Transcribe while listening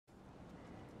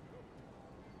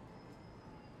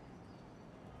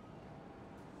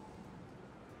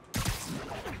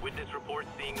Witness report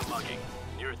seeing a mugging.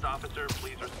 Nearest officer,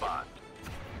 please respond.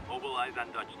 Mobilize on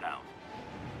Dutchtown.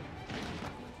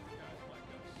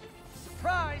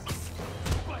 Surprise!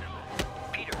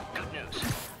 Peter, good news.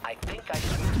 I think I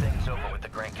smoothed things over with the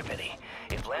grant committee.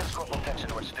 If Lance Corporal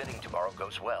Texador's fitting tomorrow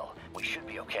goes well, we should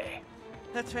be okay.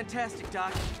 That's fantastic,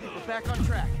 Doc. We're back on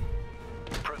track.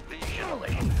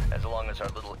 Provisionally, as long as our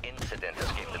little incident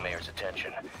escaped the mayor's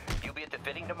attention. You'll be at the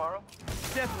fitting tomorrow?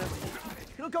 Definitely.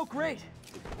 It'll go great.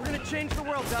 We're gonna change the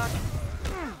world, Doc.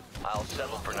 I'll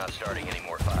settle for not starting any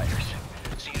more fires.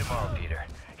 See you tomorrow, Peter.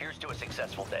 Here's to a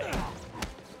successful day.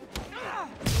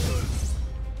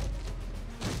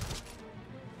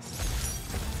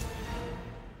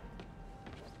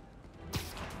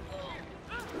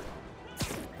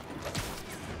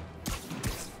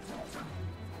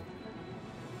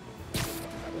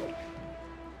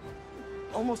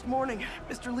 Almost morning.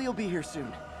 Mr. Lee will be here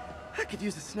soon. I could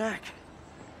use a snack.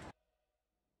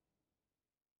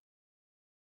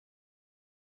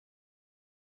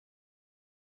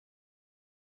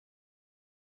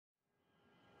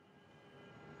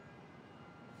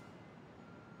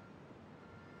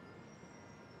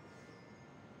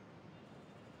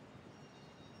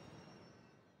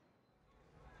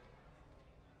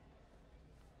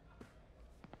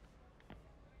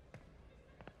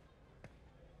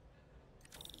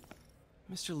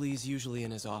 Mr. Lee's usually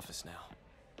in his office now.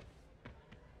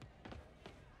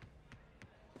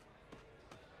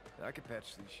 I could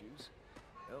patch these shoes.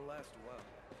 They'll last a while.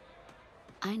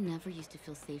 I never used to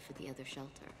feel safe at the other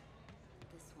shelter.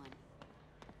 This one.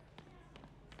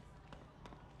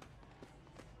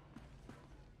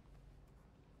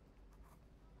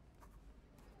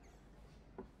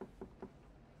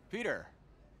 Peter!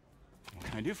 What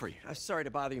can I do for you? I'm sorry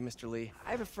to bother you, Mr. Lee.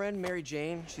 I have a friend, Mary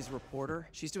Jane. She's a reporter.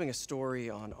 She's doing a story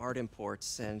on art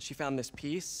imports, and she found this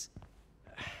piece.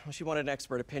 Well, she wanted an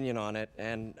expert opinion on it,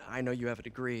 and I know you have a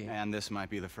degree. And this might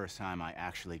be the first time I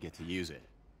actually get to use it.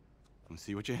 Let's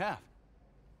see what you have.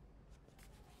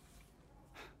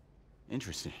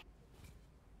 Interesting.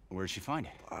 Where'd she find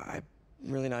it? I'm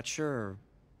really not sure.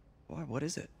 Why, what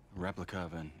is it? A replica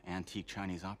of an antique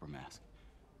Chinese opera mask.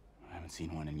 I haven't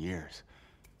seen one in years.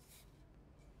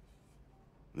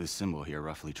 This symbol here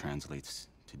roughly translates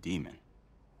to demon.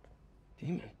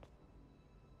 Demon?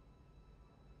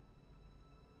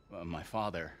 My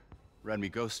father read me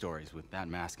ghost stories with that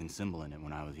mask and symbol in it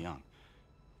when I was young.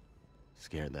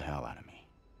 Scared the hell out of me.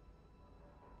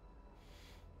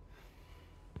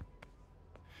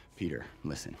 Peter,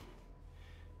 listen.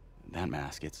 That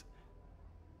mask, it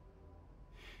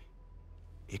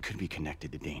could be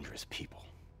connected to dangerous people.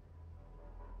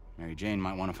 Mary Jane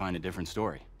might want to find a different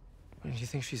story. Do you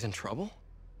think she's in trouble?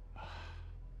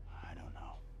 I don't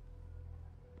know.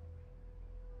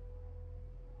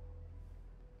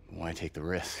 Why take the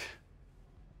risk?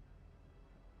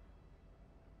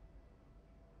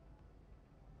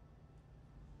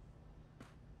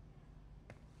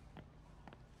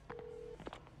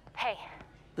 Hey.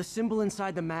 The symbol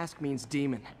inside the mask means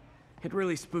demon. It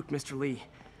really spooked Mr. Lee.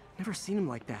 Never seen him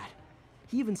like that.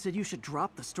 He even said you should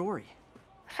drop the story.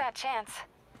 Fat chance.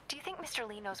 Do you think Mr.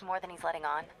 Lee knows more than he's letting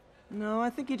on? No, I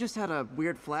think he just had a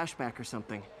weird flashback or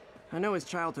something. I know his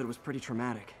childhood was pretty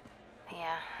traumatic.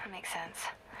 Yeah, that makes sense.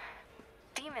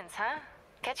 Demons, huh?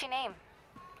 Catchy name.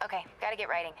 Okay, gotta get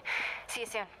writing. See you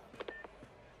soon.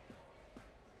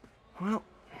 Well,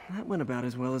 that went about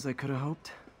as well as I could have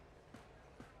hoped.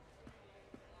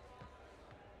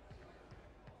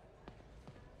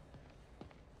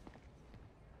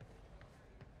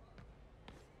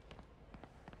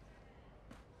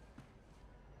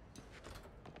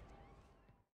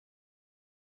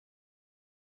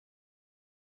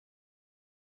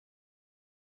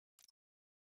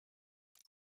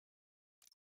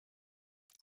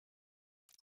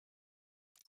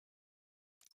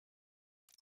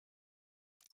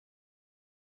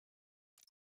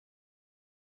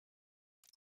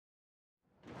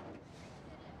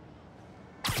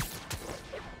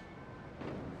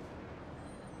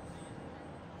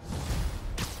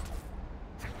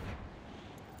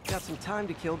 Got some time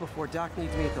to kill before Doc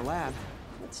needs me at the lab.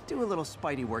 Let's do a little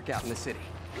Spidey workout in the city.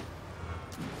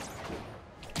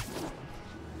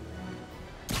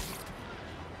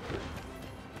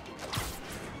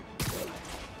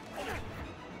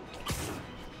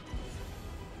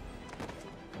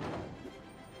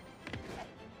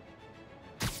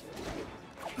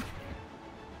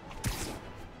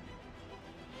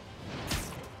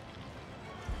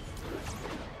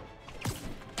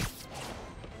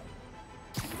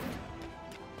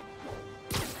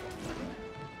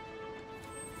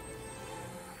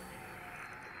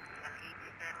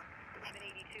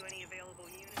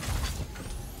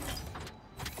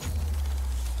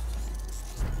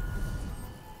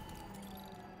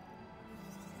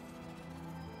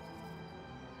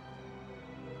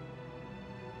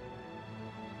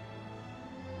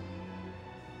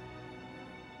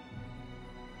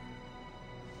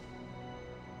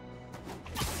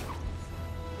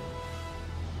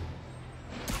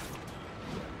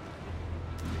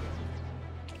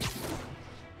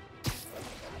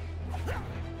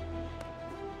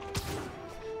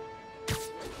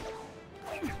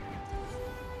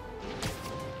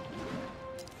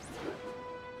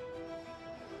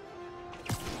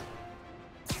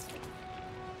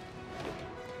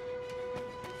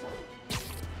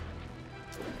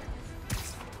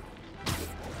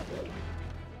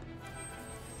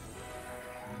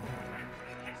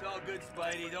 good,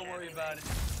 Spidey. Don't worry about it.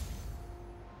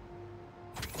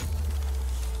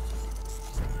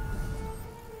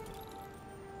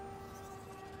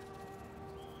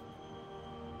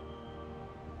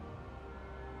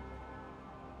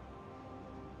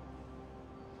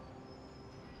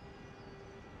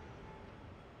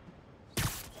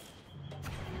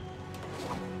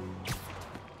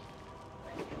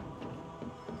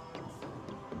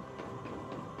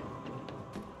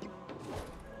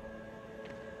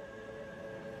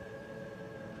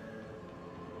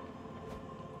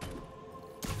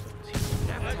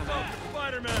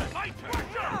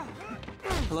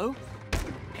 Hello?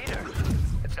 Peter,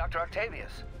 it's Dr.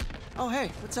 Octavius. Oh, hey,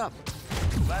 what's up?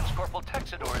 Lance Corporal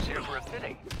Texador is here for a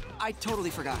fitting. I totally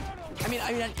forgot. I mean,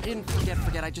 I didn't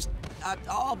forget. I just,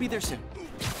 I'll be there soon.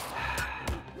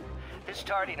 This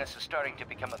tardiness is starting to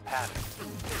become a pattern.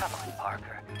 Come on,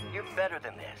 Parker. You're better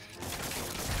than this.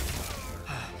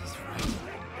 He's right.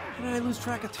 How did I lose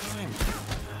track of time?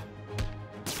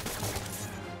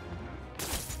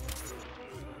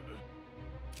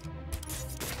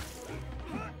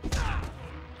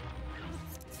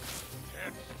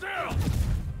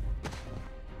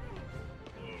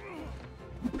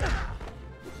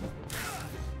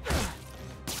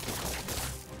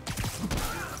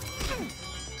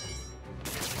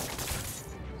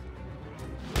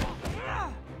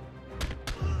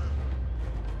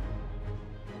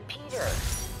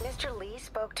 Mr. Lee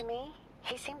spoke to me.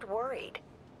 He seemed worried.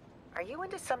 Are you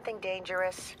into something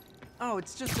dangerous? Oh,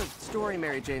 it's just a story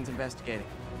Mary Jane's investigating.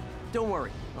 Don't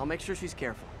worry, I'll make sure she's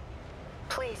careful.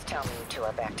 Please tell me you two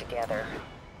are back together.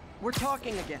 We're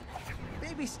talking again.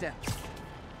 Baby steps.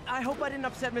 I hope I didn't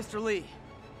upset Mr. Lee.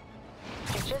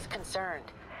 You're just concerned.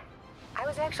 I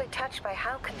was actually touched by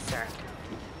how concerned.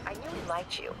 I knew he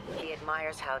liked you. He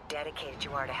admires how dedicated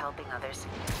you are to helping others.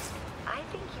 I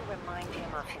think you remind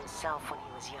him of himself when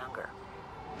he was younger.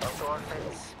 Both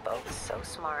orphans, both so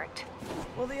smart.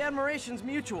 Well, the admiration's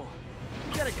mutual.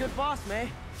 You got a good boss, May.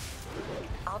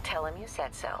 I'll tell him you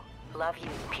said so. Love you,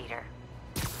 Peter.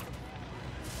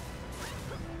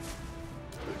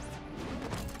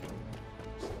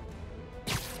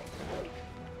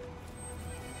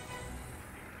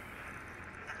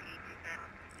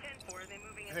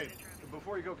 Hey,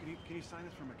 before you go, can you sign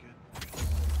this for my kid?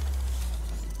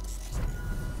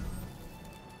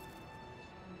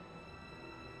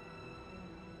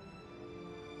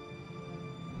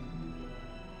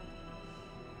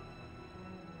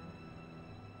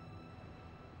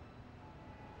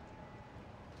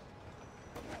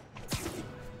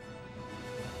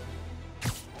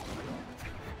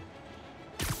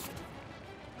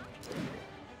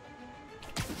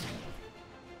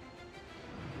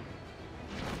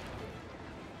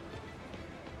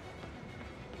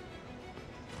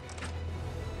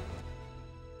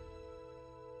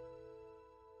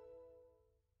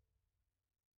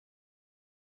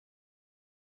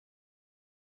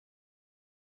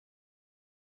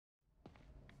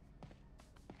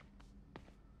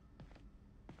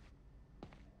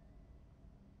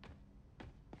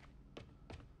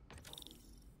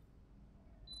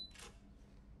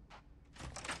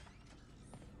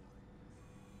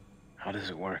 How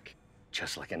does it work?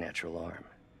 Just like a natural arm.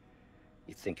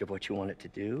 You think of what you want it to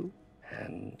do,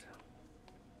 and...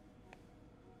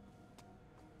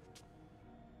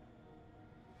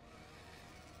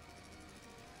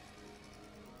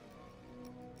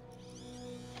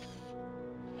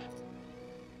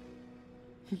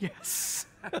 Yes.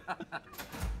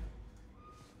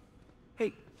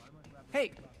 Hey,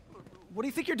 what do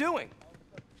you think you're doing?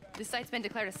 This site's been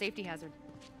declared a safety hazard.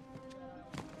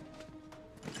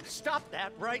 Stop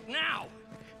that right now!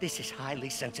 This is highly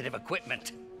sensitive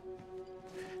equipment.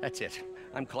 That's it.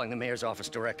 I'm calling the mayor's office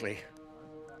directly.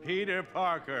 Peter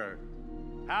Parker,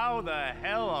 how the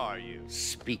hell are you?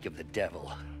 Speak of the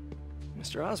devil.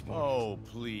 Mr. Osborn. Oh,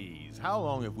 please. How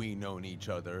long have we known each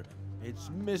other? It's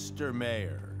Mr.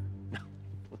 Mayor.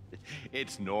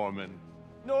 It's Norman.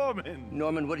 Norman!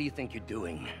 Norman, what do you think you're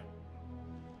doing?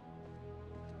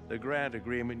 The grant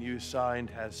agreement you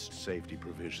signed has safety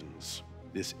provisions.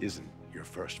 This isn't your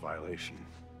first violation.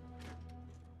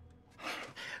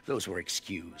 Those were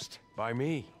excused. By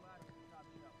me.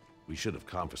 We should have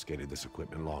confiscated this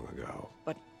equipment long ago.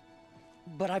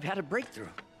 But I've had a breakthrough.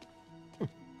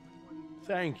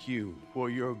 Thank you for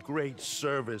your great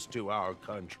service to our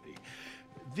country.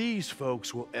 These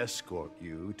folks will escort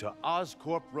you to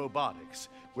Oscorp Robotics,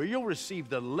 where you'll receive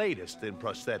the latest in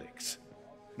prosthetics.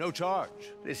 No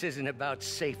charge. This isn't about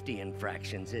safety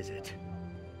infractions, is it?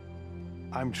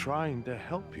 I'm trying to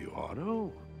help you,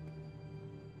 Otto.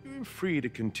 You're free to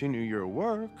continue your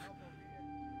work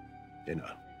in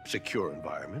a secure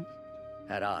environment.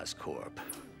 at Oscorp.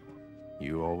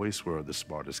 You always were the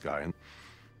smartest guy in...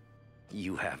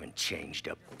 You haven't changed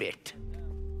a bit.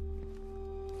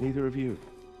 Neither of you.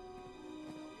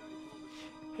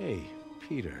 Hey,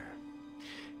 Peter.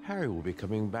 Harry will be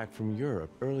coming back from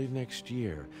Europe early next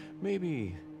year.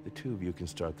 Maybe the two of you can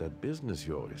start that business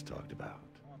you always talked about.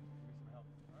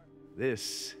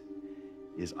 This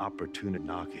is opportunity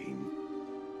knocking.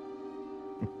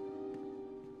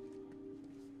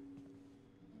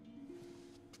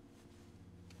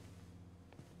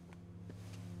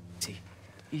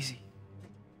 Easy.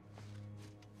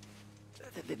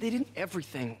 They didn't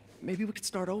everything. Maybe we could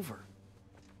start over.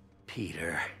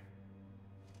 Peter,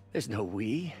 there's no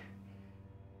we.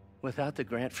 Without the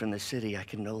grant from the city, I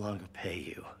can no longer pay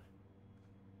you.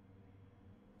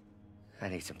 I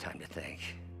need some time to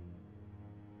think.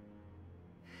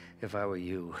 If I were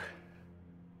you,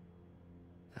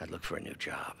 I'd look for a new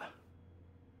job.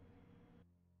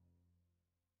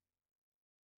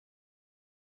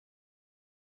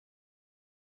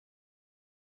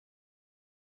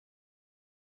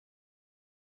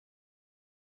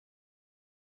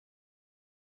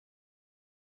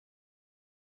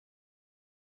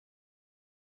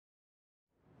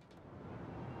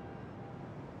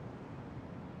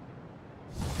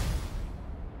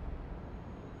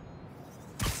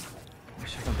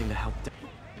 Something to help.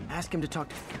 Ask him to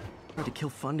talk to kill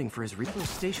funding for his repo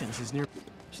stations is near.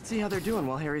 Should see how they're doing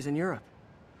while Harry's in Europe.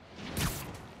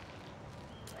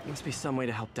 Must be some way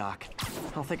to help Doc.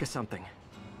 I'll think of something.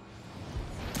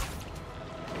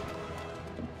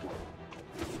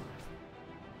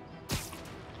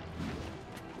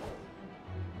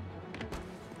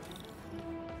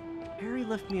 Harry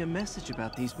left me a message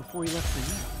about these before he left for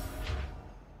you.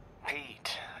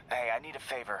 Pete, hey, I need a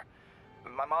favor.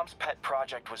 My mom's pet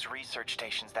project was research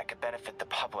stations that could benefit the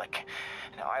public.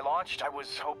 Now, I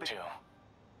was hoping to.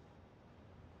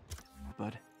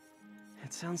 But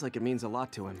it sounds like it means a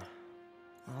lot to him.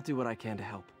 I'll do what I can to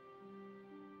help.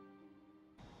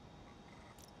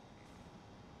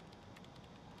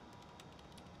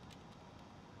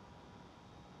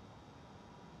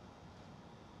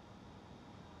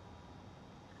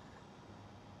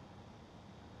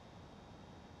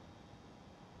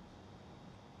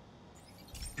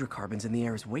 Hydrocarbons in the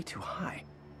air is way too high.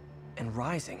 And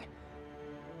rising.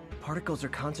 Particles are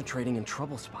concentrating in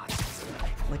trouble spots.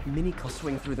 Like Mini will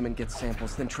swing through them and get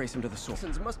samples, then trace them to the source.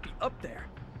 Must be up there.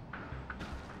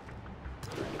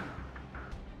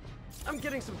 I'm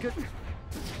getting some good...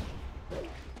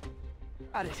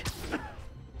 Got it.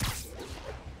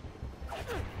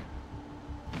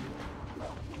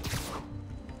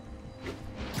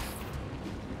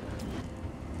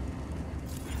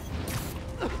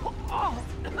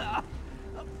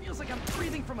 Feels like I'm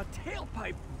breathing from a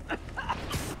tailpipe.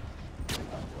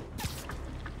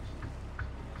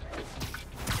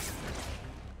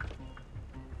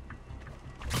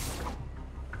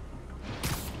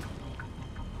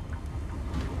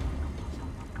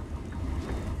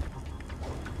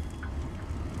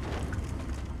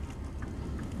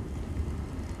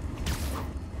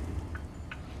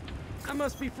 I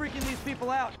must be freaking these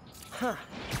people out. Huh.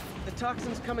 The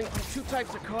toxin's coming from 2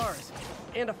 types of cars,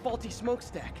 and a faulty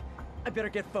smokestack. I better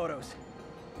get photos.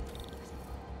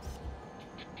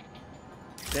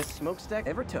 Best smokestack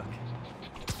ever took.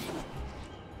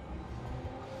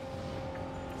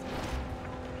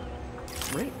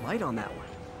 Great light on that one.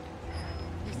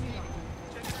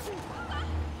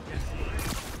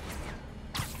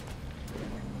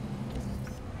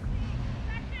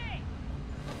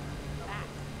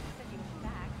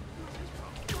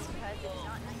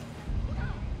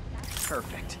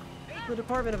 Perfect. The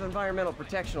Department of Environmental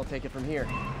Protection will take it from here.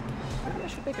 Maybe I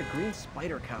should make a green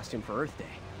spider costume for Earth Day.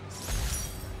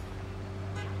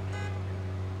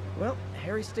 Well,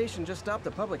 Harry's station just stopped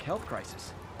a public health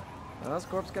crisis.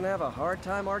 Oscorp's gonna have a hard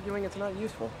time arguing it's not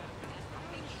useful.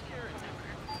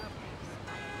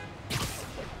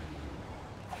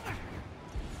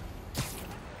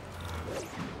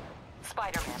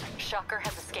 Spider-Man, Shocker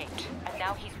has escaped, and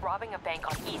now he's robbing a bank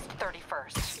on East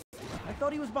 31st. I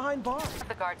thought he was behind bars.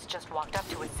 The guards just walked up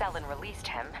to his cell and released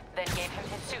him, then gave him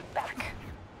his suit back.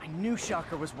 I knew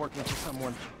Shocker was working for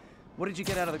someone. What did you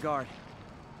get out of the guard?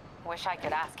 Wish I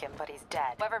could ask him, but he's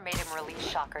dead. Whoever made him release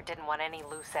Shocker didn't want any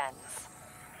loose ends.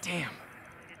 Damn.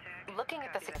 Looking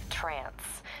at this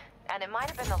trance, and it might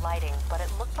have been the lighting, but it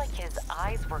looked like his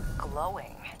eyes were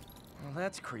glowing. Well,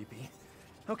 that's creepy.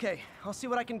 Okay, I'll see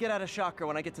what I can get out of Shocker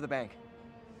when I get to the bank.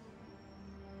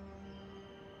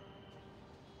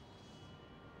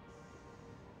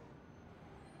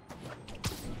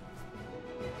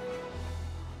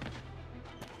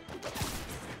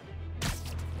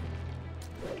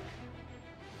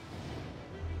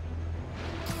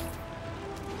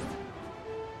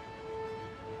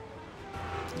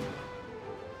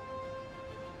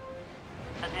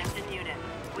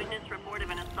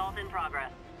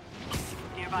 progress.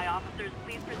 Nearby officers,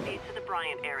 please proceed to the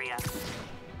Bryant area.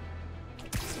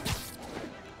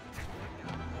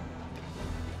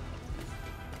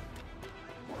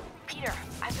 Peter,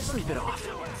 I've been Sleep it off.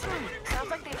 Sounds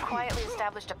like they've quietly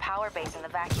established a power base in the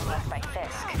vacuum left by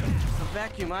Fisk. A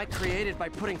vacuum I created by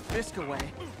putting Fisk away.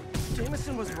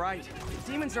 Jameson was right.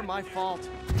 Demons are my fault.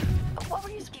 What were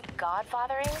you keep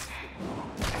godfathering?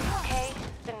 Are you okay?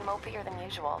 Been mopier than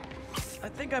usual. I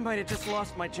think I might have just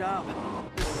lost my job.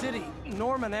 The city,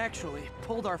 Norman actually,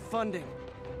 pulled our funding.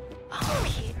 Oh,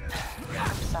 Pete.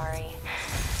 I'm sorry.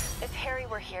 If Harry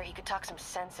were here, he could talk some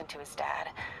sense into his dad.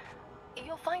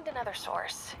 You'll find another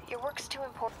source. Your work's too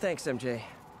important. Thanks, MJ.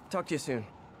 Talk to you soon.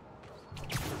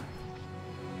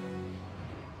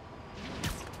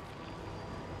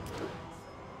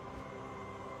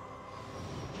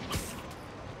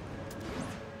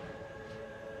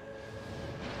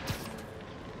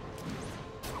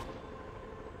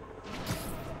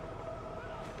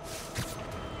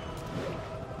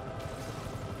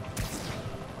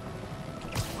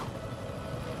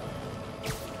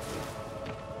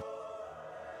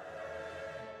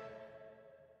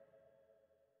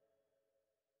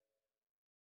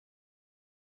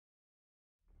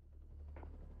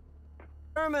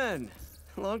 Herman!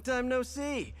 Long time no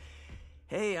see.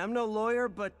 Hey, I'm no lawyer,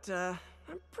 but I'm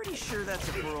pretty sure that's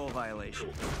a parole violation.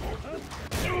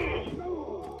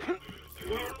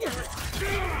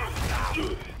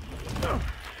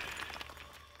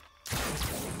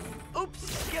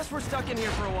 Oops, guess we're stuck in here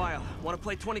for a while. Want to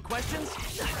play 20 questions?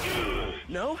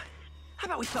 No? How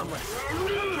about we thumb wrestle?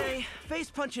 Okay, face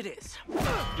punch it is.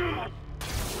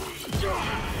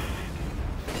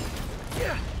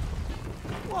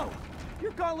 Whoa!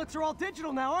 Your gauntlets are all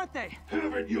digital now, aren't they?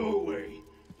 Have it your way.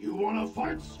 You wanna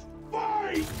fight?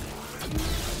 Fight!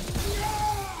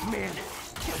 Man,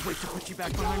 can't wait to put you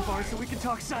back behind bars so we can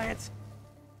talk science.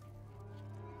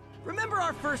 Remember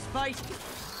our first fight?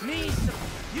 Me,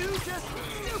 you just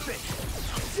stupid.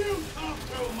 You talk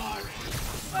too much.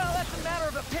 Well, that's a matter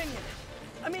of opinion.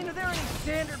 I mean, are there any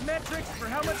standard metrics for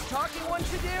how much talking one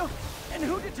should do? And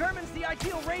who determines the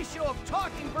ideal ratio of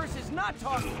talking versus not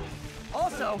talking?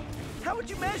 Also, how would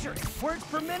you measure it? Words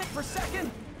per minute per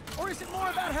second? Or is it more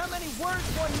about how many words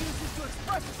one uses to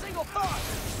express a single thought?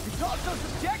 It's also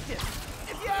subjective.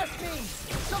 If you ask me,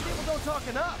 some people don't talk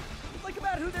enough. Like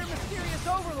about who their mysterious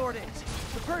overlord is.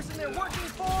 The person they're working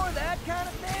for, that kind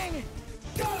of thing.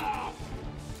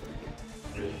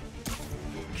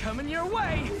 Coming your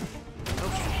way!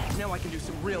 Okay, now I can do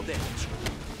some real damage.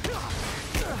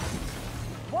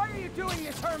 Why are you doing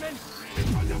this, Herman?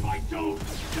 Because if I don't,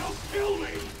 they'll kill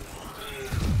me!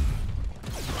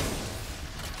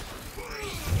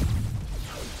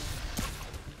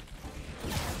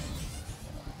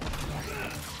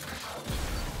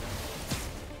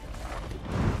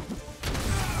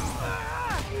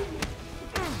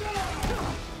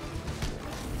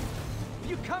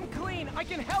 You come clean, I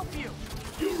can help you!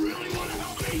 You really want to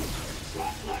help me?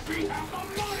 Just let me have the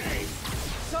money!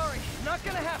 Sorry, not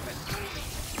gonna happen.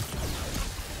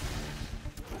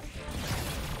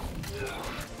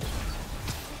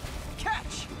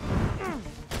 Catch!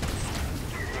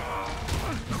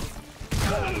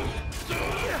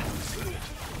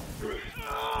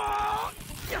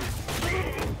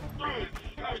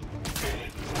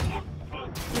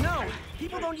 You know,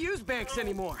 people don't use banks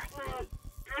anymore.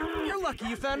 You're lucky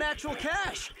you found actual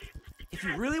cash. If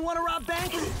you really want to rob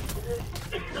banks,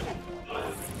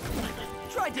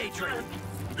 try day trading.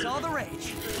 It's all the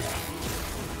rage.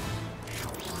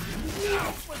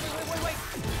 Wait.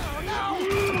 Oh, no!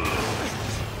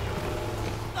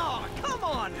 Oh, come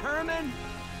on, Herman!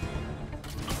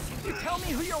 You tell me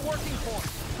who you're working for.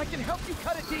 I can help you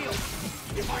cut a deal.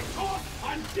 If I talk,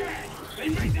 I'm dead! They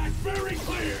made that very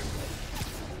clear!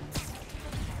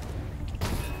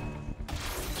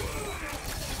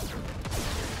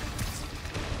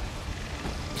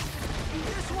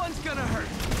 This one's gonna hurt.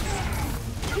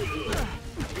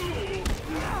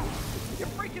 You're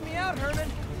freaking me out, Herman.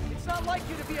 It's not like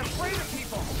you to be afraid of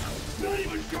people. Not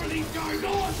even sure these guys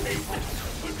are people.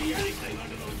 Could be anything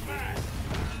under those masks.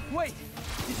 Wait,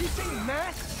 did you say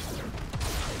masks?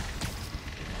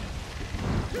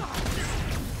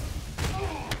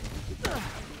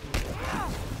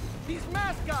 These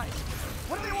mask guys,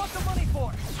 what do they want the money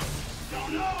for?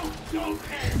 Don't know, don't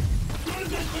care. As soon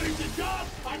as I finish the job,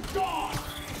 I'm gone.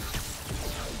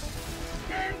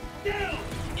 Stand still.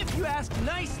 If you ask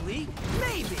nicely,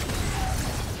 maybe.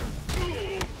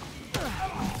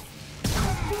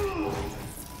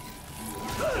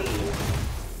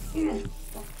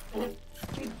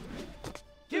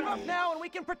 Give up now and we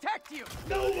can protect you!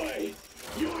 No way!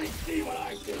 You ain't see what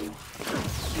I do!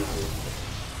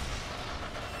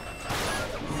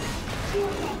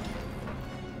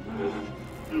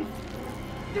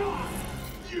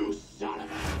 You son of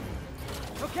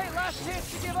a... Okay, last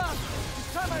chance to give up.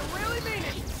 This time I really mean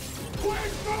it.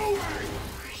 Quit moving!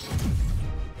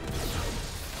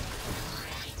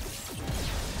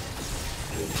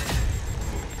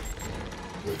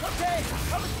 Okay,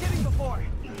 I was kidding before.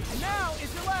 Now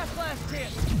is your last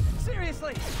chance.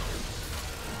 Seriously.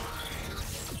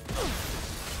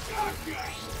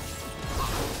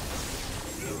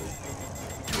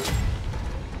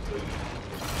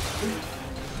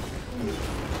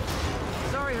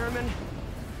 Sorry, Herman.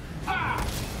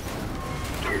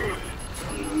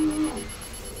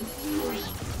 You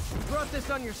brought this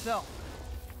on yourself.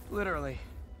 Literally.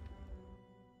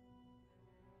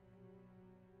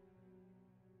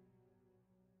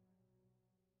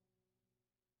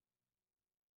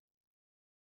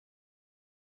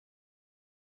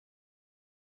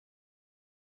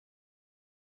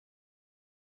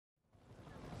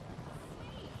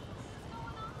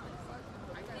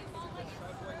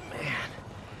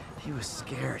 He was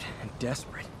scared and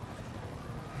desperate.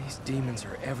 These demons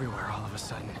are everywhere all of a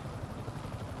sudden.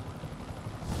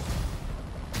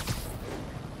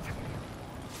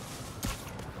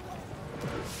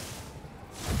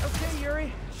 Okay,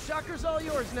 Yuri. Shocker's all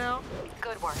yours now.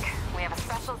 Good work. We have a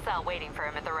special cell waiting for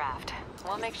him at the raft.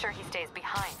 We'll make sure he stays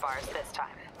behind bars this time.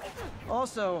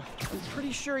 Also, I'm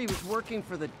pretty sure he was working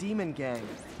for the Demon Gang.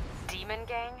 Demon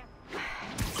Gang?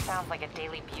 Sounds like a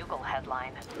Daily Bugle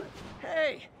headline.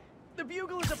 Hey! The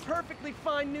Bugle is a perfectly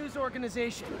fine news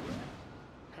organization.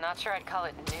 Not sure I'd call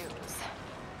it news.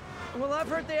 Well, I've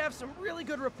heard they have some really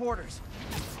good reporters.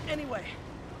 Anyway,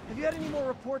 have you had any more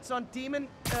reports on demon,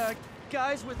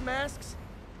 guys with masks?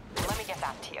 Let me get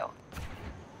back to you.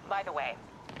 By the way,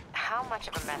 how much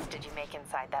of a mess did you make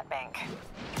inside that bank?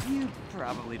 You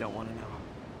probably don't want to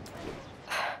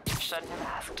know. Shouldn't have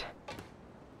asked.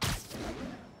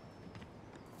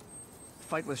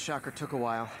 Fight with Shocker took a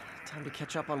while. Time to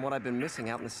catch up on what I've been missing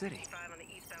out in the city.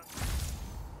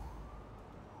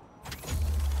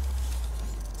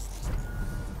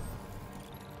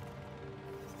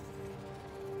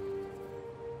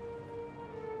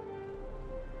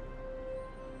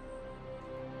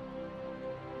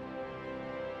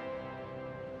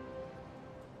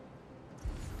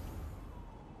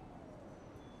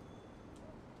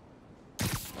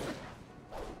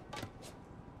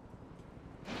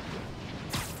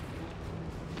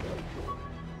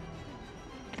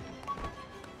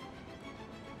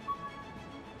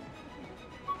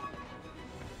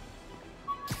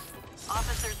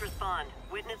 Officers respond.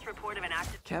 Witness report of an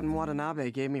active... Captain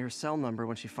Watanabe gave me her cell number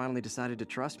when she finally decided to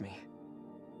trust me.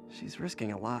 She's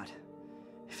risking a lot.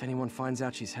 If anyone finds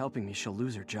out she's helping me, she'll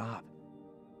lose her job.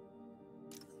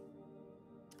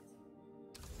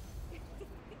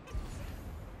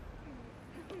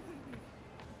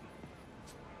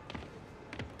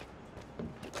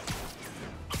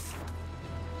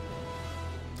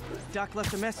 Doc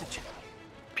left a message.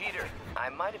 Peter, I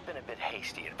might have been a bit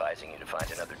hasty advising you to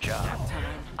find another job.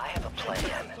 I have a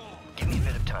plan. Give me a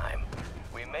bit of time.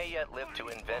 We may yet live to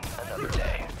invent another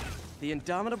day. The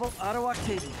indomitable Otto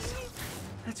Octavius.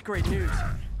 That's great news.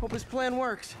 Hope his plan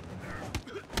works.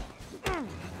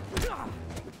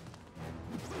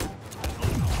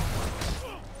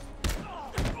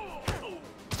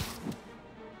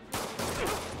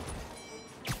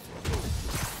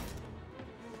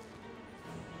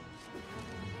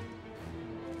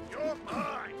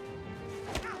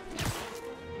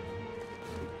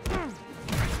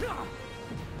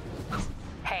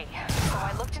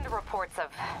 Reports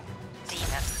of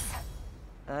demons.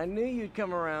 I knew you'd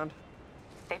come around.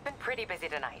 They've been pretty busy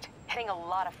tonight, hitting a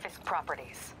lot of Fisk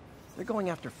properties. They're going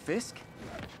after Fisk?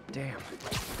 Damn. You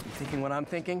thinking what I'm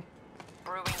thinking?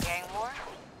 Brewing gang war?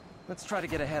 Let's try to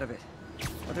get ahead of it.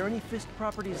 Are there any Fisk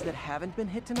properties that haven't been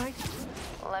hit tonight?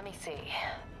 Let me see.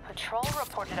 Patrol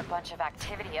reported a bunch of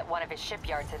activity at one of his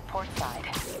shipyards in Portside.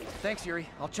 Thanks, Yuri.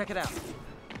 I'll check it out.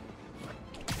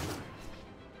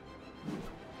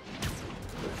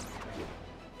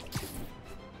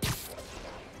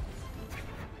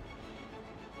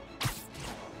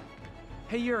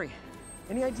 Hey, Yuri.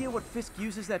 Any idea what Fisk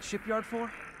uses that shipyard for?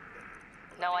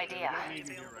 No idea.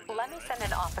 Let me send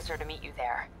an officer to meet you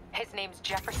there. His name's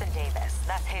Jefferson Davis.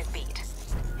 That's his beat.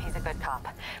 He's a good cop.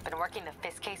 Been working the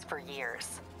Fisk case for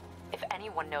years. If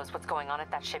anyone knows what's going on at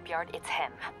that shipyard, it's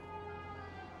him.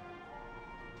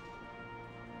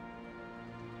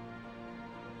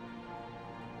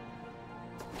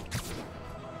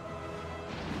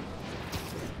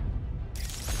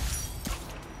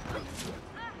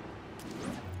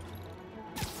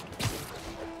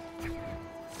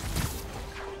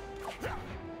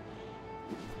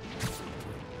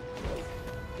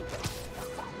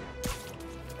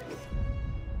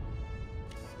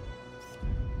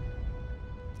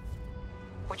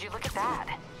 Would you look at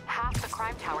that? Half the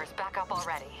crime tower's back up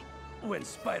already. When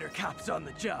Spider Cop's on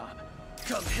the job,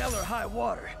 come hell or high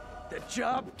water, the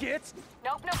job gets...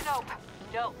 Nope.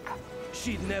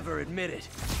 She'd never admit it,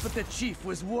 but the chief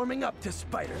was warming up to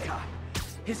Spider Cop.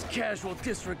 His casual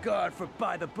disregard for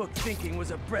by-the-book thinking was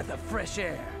a breath of fresh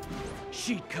air.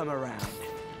 She'd come around.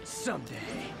 Someday.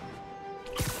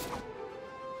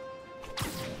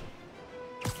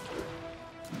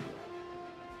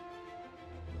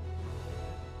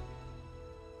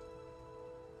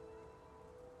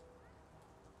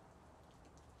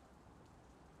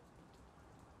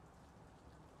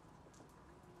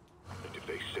 And if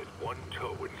they set one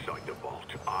toe inside the vault,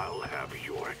 I'll have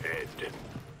your head.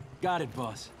 Got it,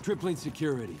 boss. Tripling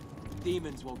security.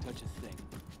 Demons won't touch a thing.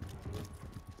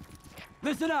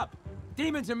 Listen up!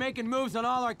 Demons are making moves on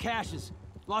all our caches.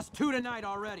 Lost 2 tonight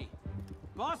already.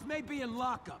 Boss may be in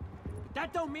lockup, but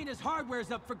that don't mean his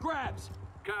hardware's up for grabs.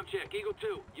 Com check, Eagle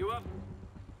 2, you up?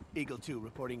 Eagle 2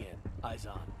 reporting in. Eyes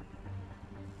on.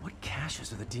 What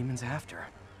caches are the demons after?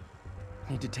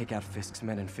 Need to take out Fisk's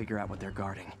men and figure out what they're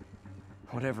guarding.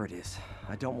 Whatever it is,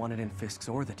 I don't want it in Fisk's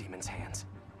or the demons' hands.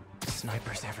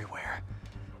 Snipers everywhere.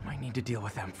 Might need to deal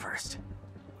with them first.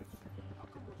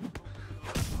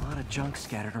 A lot of junk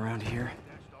scattered around here.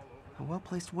 A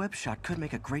well-placed web shot could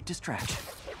make a great distraction.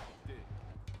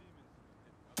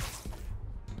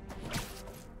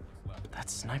 That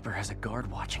sniper has a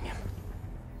guard watching him.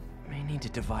 May need to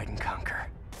divide and conquer.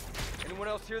 Anyone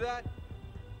else hear that?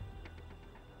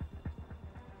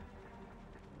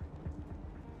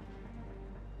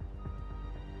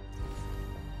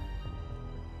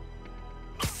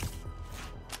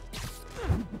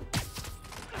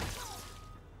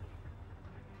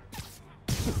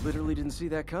 Literally didn't see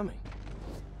that coming.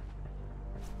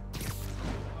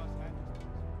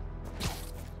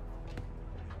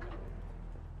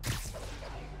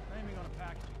 Naming on a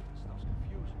packaging. This stuff's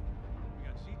confusing. We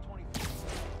got C-23.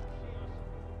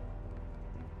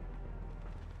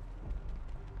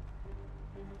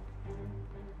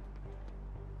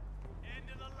 End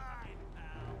of the line,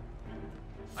 pal.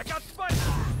 I got Spider!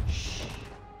 Shh.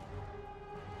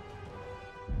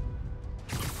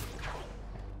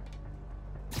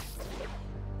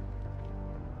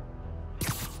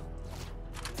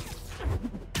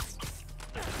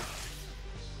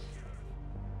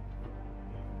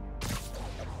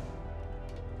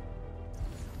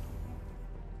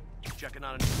 Checking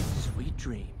on it. Sweet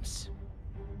dreams.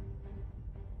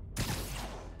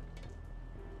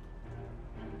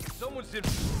 Someone's in...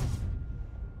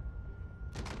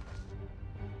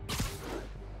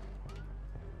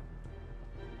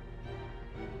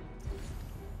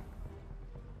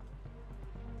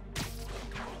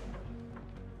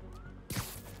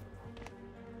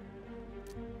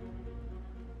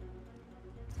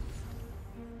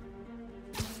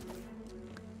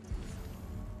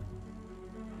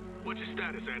 What's your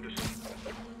status, Anderson?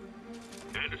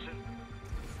 Anderson?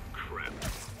 Crap.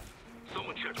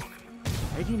 Someone check on him.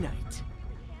 Nighty night.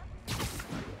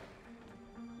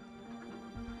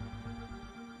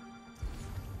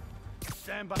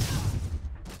 Stand by.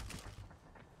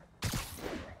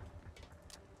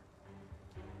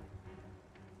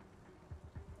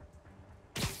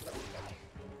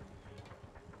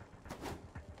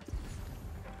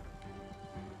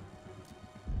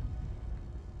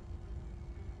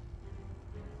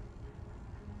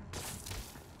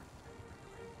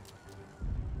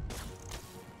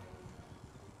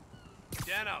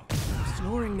 Dano.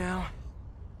 Snoring now.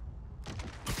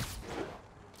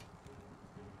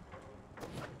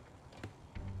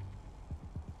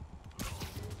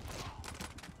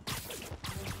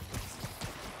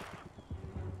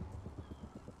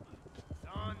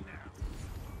 On now.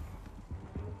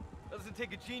 Doesn't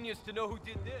take a genius to know who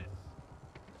did this.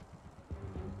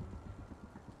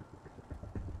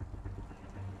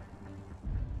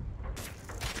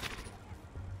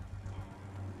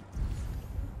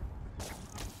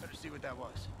 See what that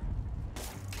was.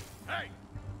 Hey!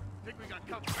 Think we got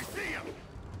company? I see him!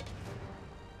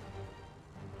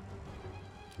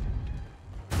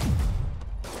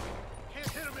 Can't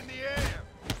hit him in the air!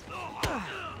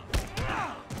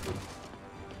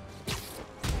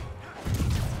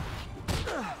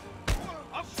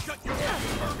 I'll shut your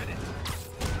mouth permanent!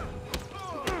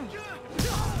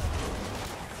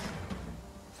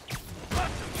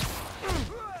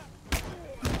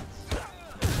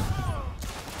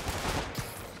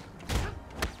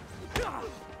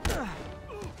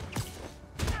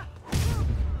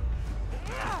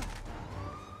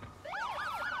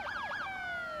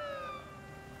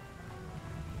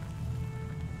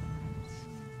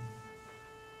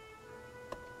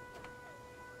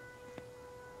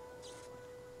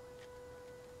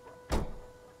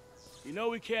 You know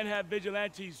we can't have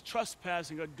vigilantes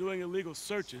trespassing or doing illegal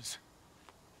searches.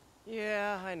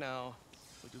 Yeah, I know.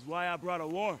 Which is why I brought a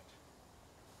warrant.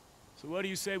 So what do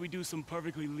you say we do some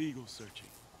perfectly legal searching?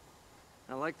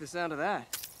 I like the sound of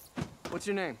that. What's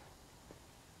your name?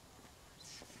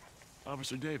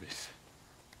 Officer Davis.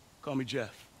 Call me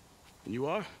Jeff. And you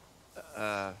are?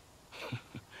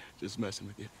 Just messing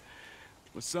with you.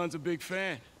 My son's a big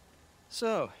fan.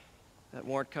 So, that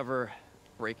warrant cover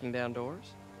breaking down doors?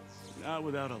 Not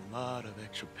without a lot of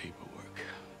extra paperwork.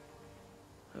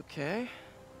 Okay.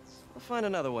 I'll find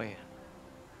another way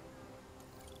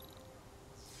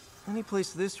in. Any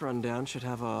place this rundown should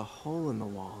have a hole in the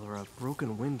wall or a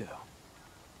broken window.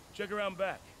 Check around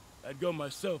back. I'd go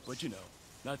myself, but you know,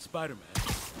 not Spider-Man.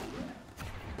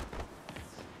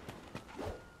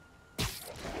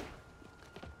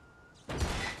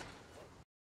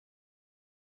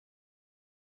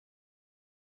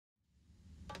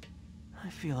 I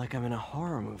feel like I'm in a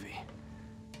horror movie.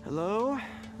 Hello?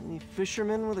 Any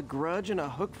fisherman with a grudge and a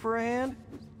hook for a hand?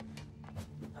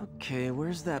 Okay,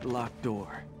 where's that locked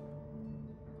door?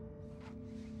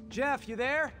 Jeff, you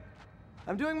there?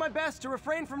 I'm doing my best to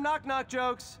refrain from knock-knock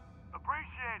jokes.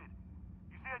 Appreciate it.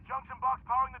 You see a junction box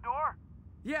powering the door?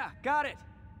 Yeah, got it.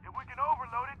 If we can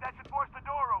overload it, that should force the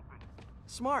door open.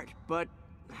 Smart, but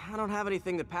I don't have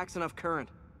anything that packs enough current.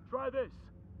 Try this.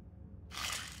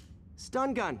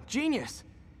 Stun gun, genius!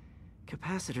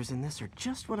 Capacitors in this are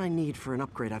just what I need for an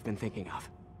upgrade I've been thinking of.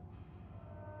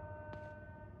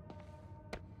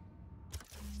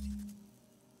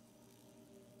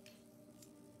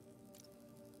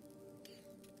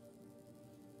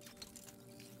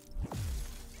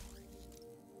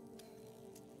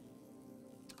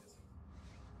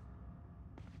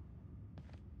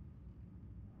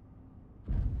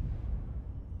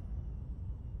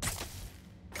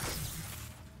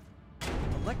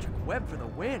 Electric web for the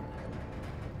win.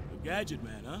 A gadget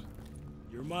man, huh?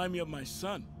 You remind me of my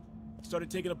son.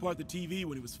 Started taking apart the TV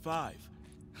when he was 5.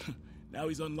 Now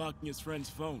he's unlocking his friends'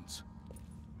 phones.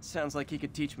 Sounds like he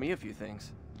could teach me a few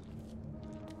things.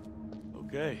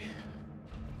 Okay.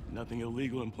 Nothing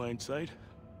illegal in plain sight?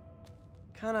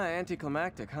 Kinda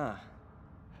anticlimactic, huh?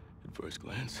 At first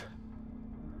glance.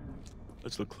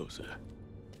 Let's look closer.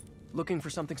 Looking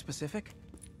for something specific?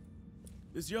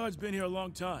 This yard's been here a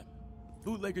long time.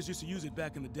 Bootleggers used to use it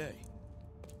back in the day.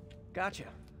 Gotcha.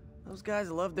 Those guys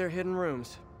love their hidden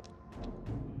rooms.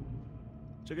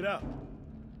 Check it out.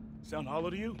 Sound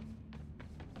hollow to you?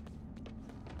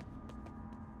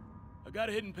 I got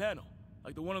a hidden panel,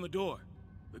 like the one on the door.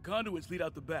 The conduits lead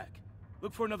out the back.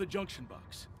 Look for another junction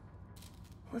box.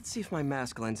 Let's see if my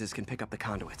mask lenses can pick up the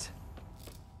conduits.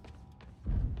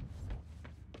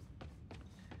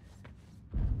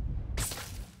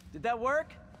 Did that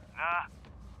work? Nah.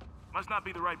 Must not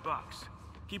be the right box.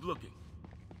 Keep looking.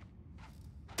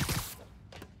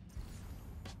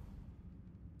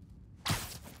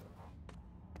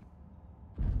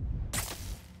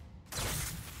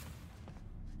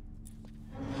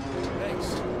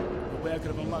 Thanks. No way I could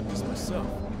have unlocked this myself.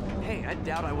 Hey, I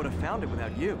doubt I would have found it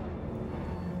without you.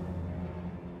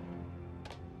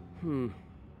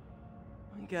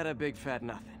 I got a big fat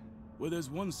nothing. Well, there's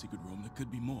one secret room that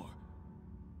could be more.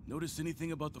 Notice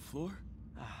anything about the floor?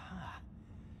 Aha.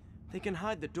 They can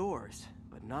hide the doors,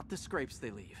 but not the scrapes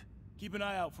they leave. Keep an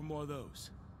eye out for more of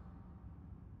those.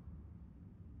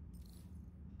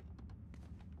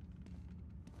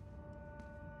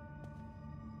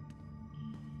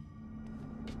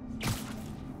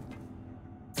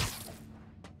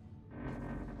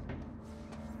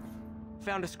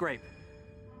 Found a scrape.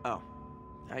 Oh.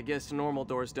 I guess normal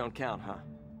doors don't count, huh?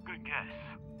 Good guess.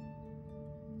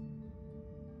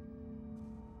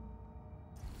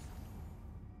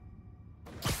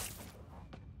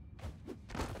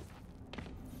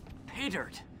 Pay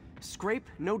dirt. Scrape,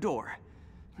 no door.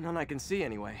 None I can see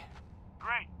anyway.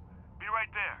 Great. Be right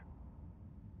there.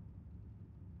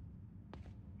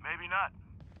 Maybe not.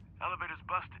 Elevator's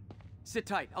busted. Sit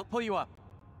tight. I'll pull you up.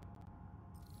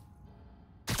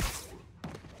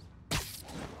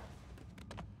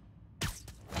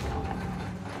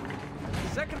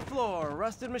 Second floor,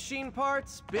 rusted machine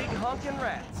parts, big honkin'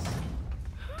 rats.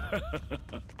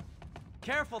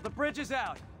 Careful, the bridge is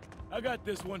out. I got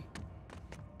this one.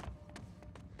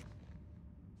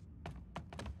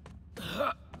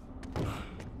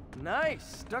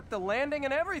 Nice, stuck the landing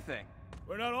and everything.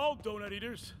 We're not all donut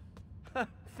eaters.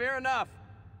 Fair enough.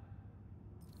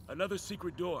 Another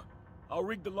secret door. I'll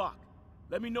rig the lock.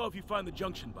 Let me know if you find the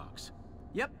junction box.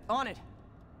 Yep, on it.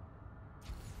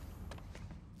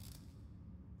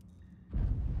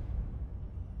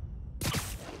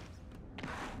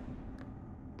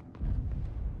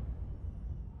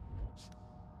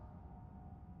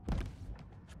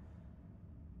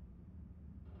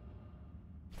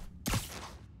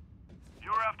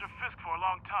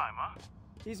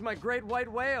 He's my great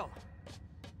white whale.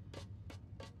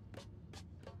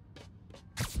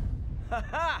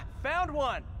 Haha! Found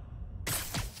one!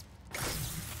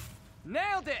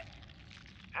 Nailed it!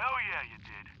 Hell yeah, you did.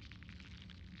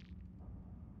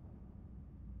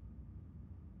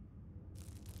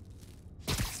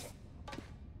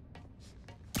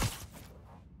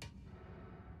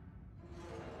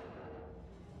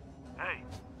 Hey,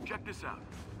 check this out.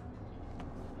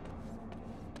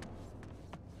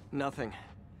 Nothing.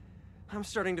 I'm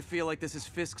starting to feel like this is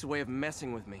Fisk's way of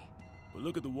messing with me. But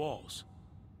look at the walls.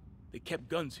 They kept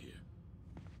guns here.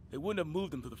 They wouldn't have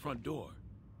moved them to the front door.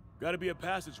 Gotta be a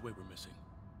passageway we're missing.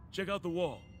 Check out the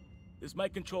wall. This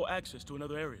might control access to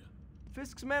another area.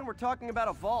 Fisk's men were talking about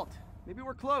a vault. Maybe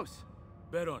we're close.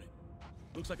 Bet on it.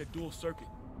 Looks like a dual circuit.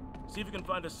 See if you can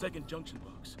find a second junction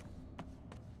box.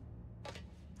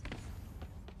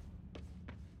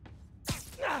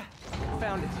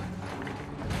 Found it.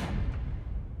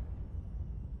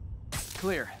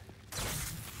 Clear.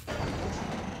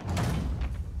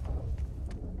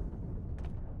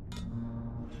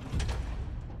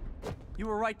 You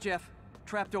were right, Jeff.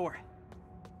 Trapdoor.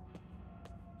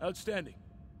 Outstanding.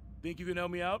 Think you can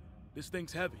help me out? This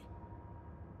thing's heavy.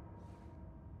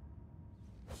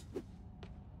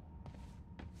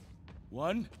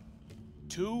 One,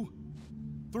 two,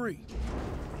 three.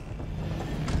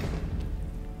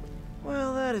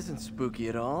 Well, that isn't spooky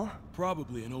at all.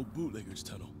 Probably an old bootlegger's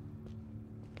tunnel.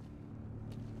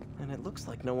 And it looks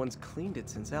like no one's cleaned it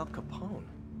since Al Capone.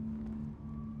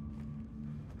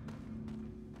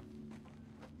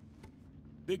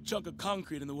 Big chunk of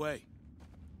concrete in the way.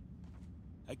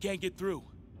 I can't get through.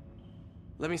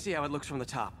 Let me see how it looks from the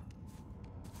top.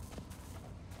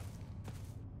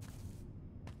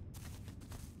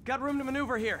 Got room to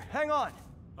maneuver here. Hang on.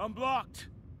 I'm blocked.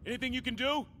 Anything you can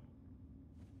do?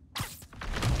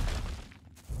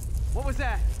 What was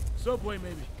that? Subway,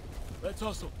 maybe. Let's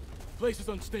hustle. Place is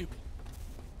unstable.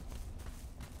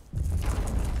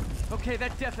 Okay,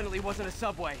 that definitely wasn't a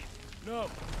subway. No.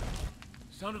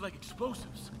 Sounded like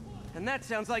explosives. And that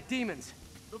sounds like demons.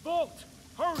 The vault!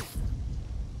 Hurry!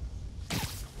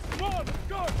 Come on, let's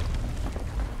go!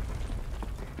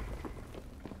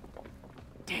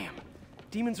 Damn.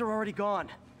 Demons are already gone.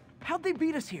 How'd they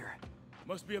beat us here?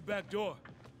 Must be a back door.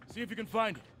 See if you can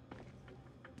find it.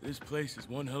 This place is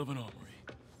one hell of an armory.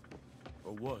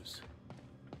 Or was.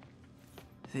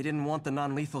 They didn't want the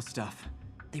non-lethal stuff.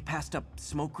 They passed up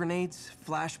smoke grenades,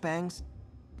 flashbangs.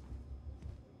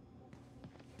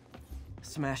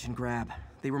 Smash and grab.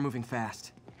 They were moving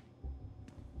fast.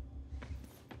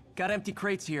 Got empty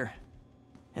crates here.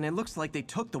 And it looks like they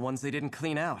took the ones they didn't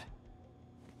clean out.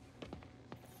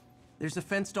 There's a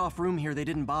fenced-off room here they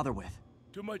didn't bother with.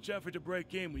 Too much effort to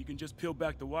break in when you can just peel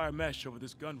back the wire mesh over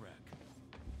this gun rack.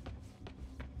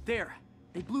 There.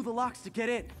 They blew the locks to get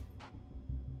in.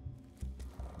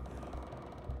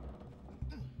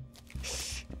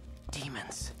 Shh.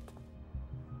 Demons.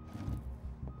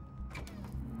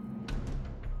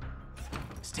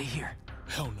 Stay here.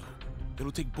 Hell no.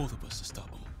 It'll take both of us to stop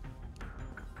them.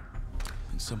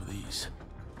 And some of these.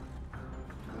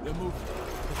 They're moving.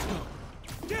 Let's go.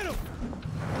 Get him! Stop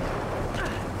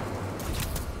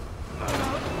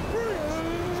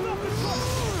the truck!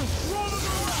 Roll them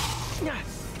around!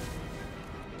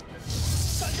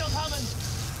 Still coming!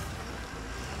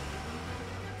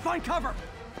 Find cover!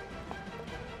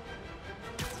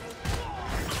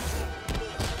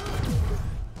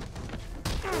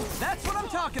 That's what I'm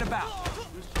talking about!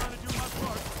 Just trying to do my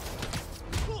part.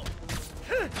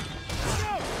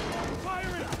 Go!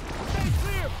 Fire it! Stay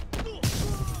clear!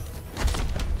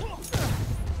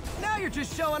 Now you're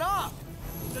just showing off!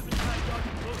 Doesn't try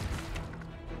dodging bullets.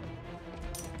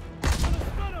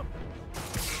 Stun him!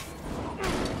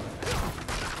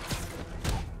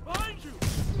 Behind you!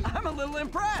 I'm a little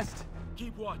impressed!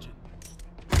 Keep watching.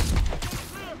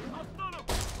 Clear! I'll stun him!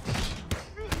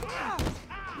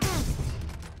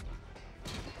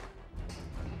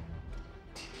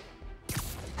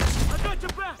 I got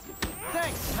your back!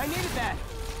 Thanks, I needed that!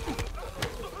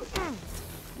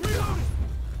 Reloading!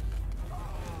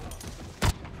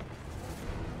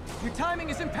 Your timing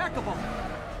is impeccable!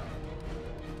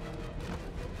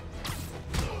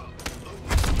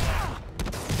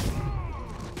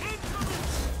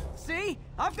 See?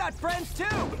 I've got friends too!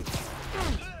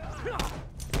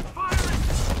 Fire it!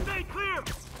 Stay clear!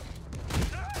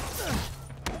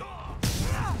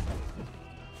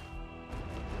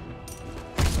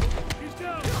 He's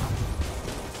down!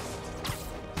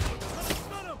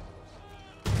 Stun him!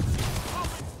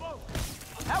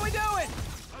 How we doing?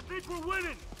 I think we're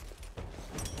winning!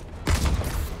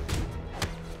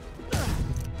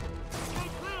 Stay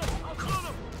clear! I'll stun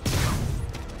him!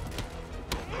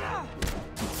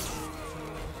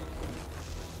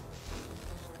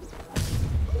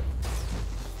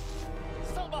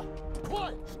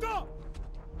 Stop!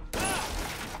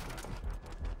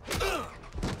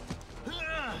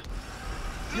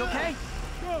 You okay?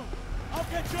 Go! I'll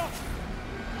catch up!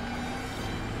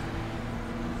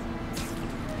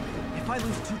 If I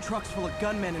lose 2 trucks full of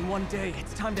gunmen in one day,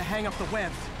 it's time to hang up the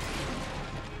webs.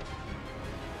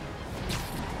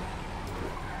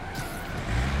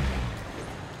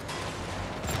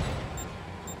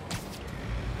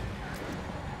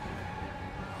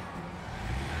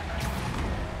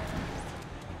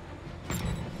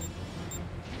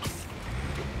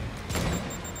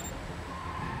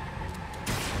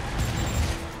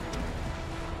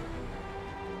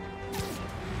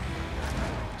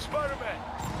 Spider-Man!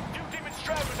 Few demon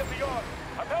stragglers at the yard.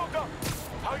 I'm held up.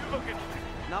 How you looking?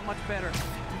 Not much better.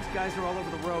 These guys are all over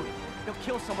the road. They'll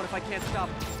kill someone if I can't stop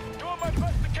them. Doing my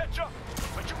best to catch up,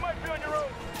 but you might be on your own.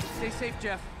 Stay safe,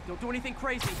 Jeff. Don't do anything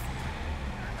crazy.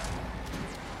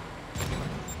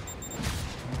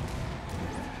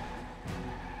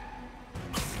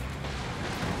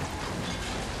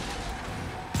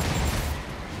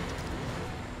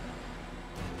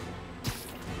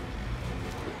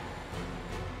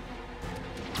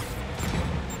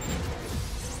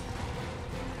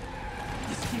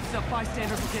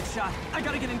 Bystanders will get shot. I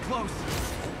gotta get in close.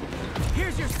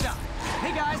 Here's your stuff.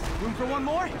 Hey guys, room for one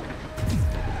more?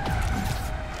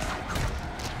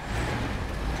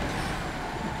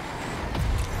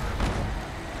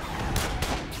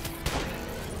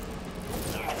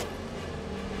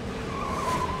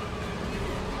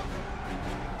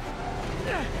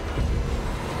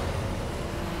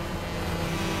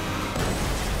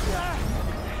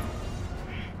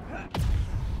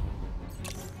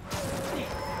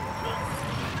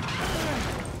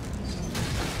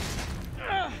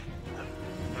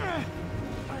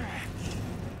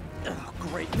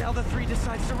 Great, now the 3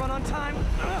 decides to run on time.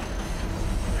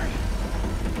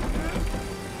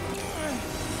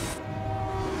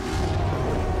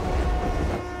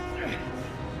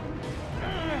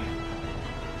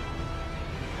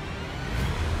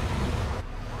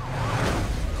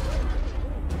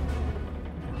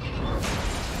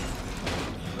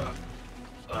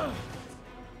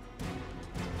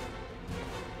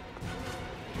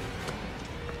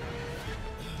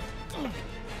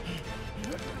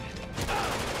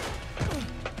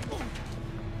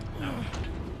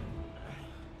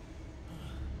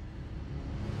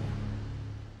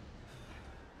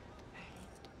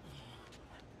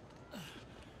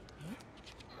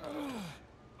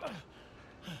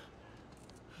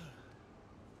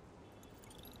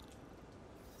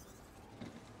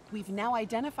 We've now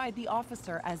identified the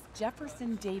officer as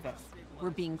Jefferson Davis. We're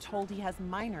being told he has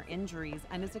minor injuries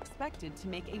and is expected to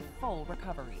make a full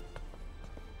recovery.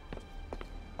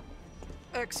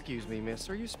 Excuse me, miss.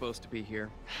 Are you supposed to be here?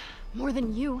 More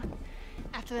than you.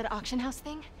 After that auction house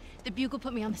thing, the Bugle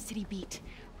put me on the city beat,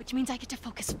 which means I get to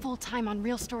focus full time on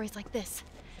real stories like this.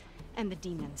 And the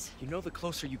demons. You know the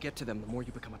closer you get to them, the more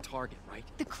you become a target, right?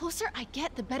 The closer I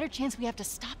get, the better chance we have to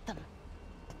stop them.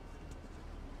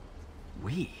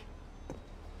 We?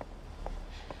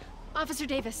 Officer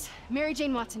Davis, Mary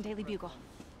Jane Watson, Daily Bugle.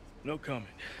 No comment.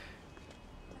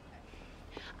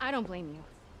 I don't blame you.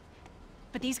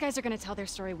 But these guys are gonna tell their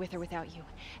story with or without you,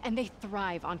 and they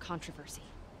thrive on controversy.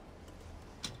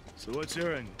 So what's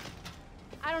your end?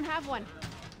 I don't have one.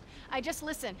 I just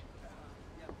listen.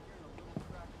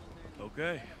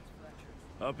 Okay.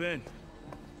 Hop in.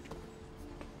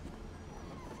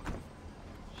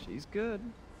 She's good.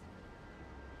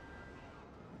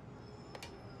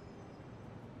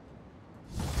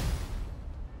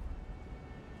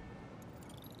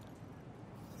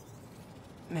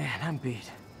 Man, I'm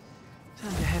beat. Time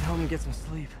to head home and get some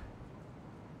sleep.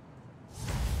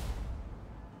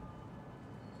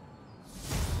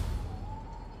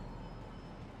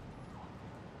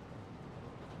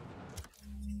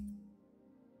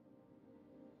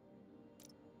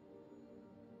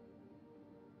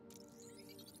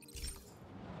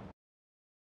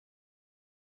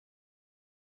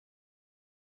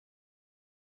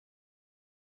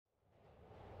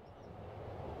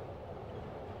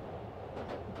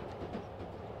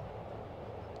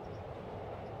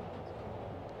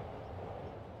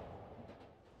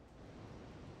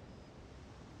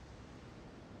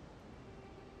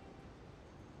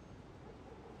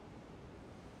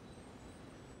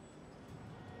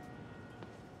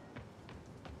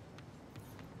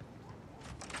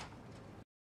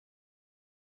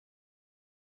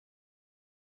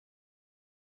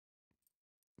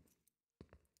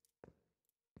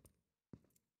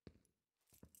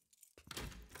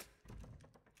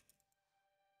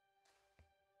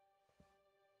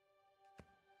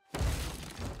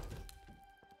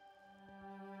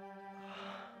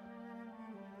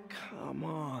 Come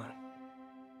on.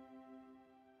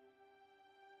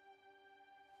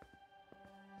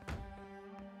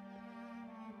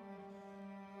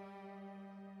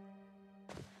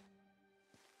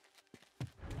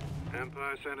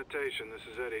 Empire Sanitation, this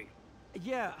is Eddie.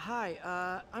 Yeah,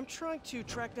 hi. I'm trying to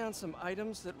track down some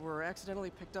items that were accidentally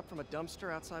picked up from a dumpster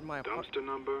outside my apartment. Dumpster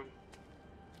number?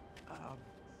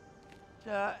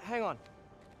 Hang on.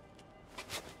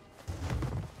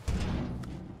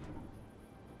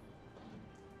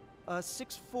 Uh,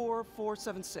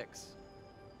 64476.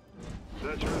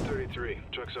 That's Route 33.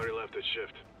 Truck's already left its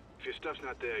shift. If your stuff's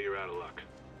not there, you're out of luck.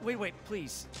 Wait,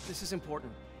 please. This is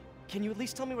important. Can you at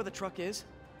least tell me where the truck is?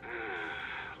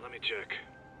 Let me check.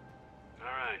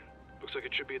 Alright. Looks like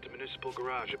it should be at the municipal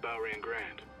garage at Bowery and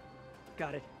Grand.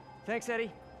 Got it. Thanks,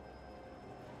 Eddie.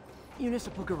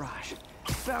 Municipal garage.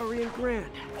 Bowery and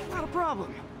Grand. Not a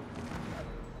problem.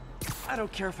 I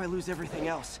don't care if I lose everything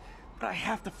else, but I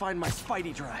have to find my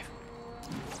Spidey drive.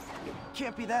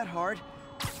 Can't be that hard.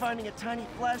 Finding a tiny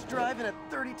flash drive in a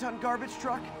 30-ton garbage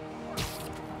truck.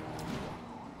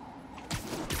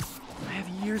 I have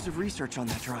years of research on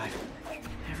that drive.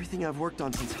 Everything I've worked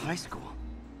on since high school.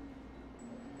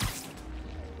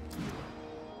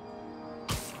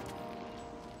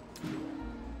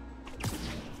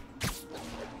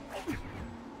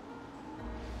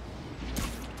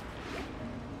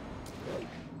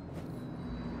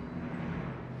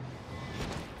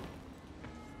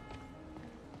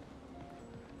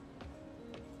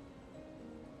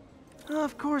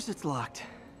 Of course it's locked.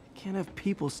 Can't have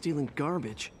people stealing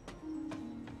garbage.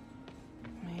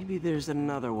 Maybe there's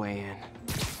another way in.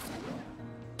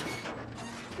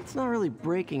 It's not really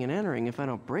breaking and entering if I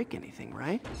don't break anything,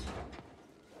 right?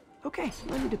 Okay,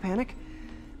 no need to panic.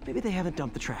 Maybe they haven't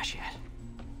dumped the trash yet.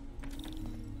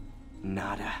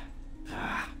 Nada.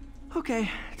 Okay,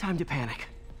 time to panic.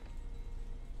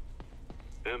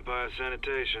 Empire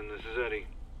Sanitation, this is Eddie.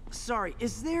 Sorry,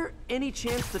 is there any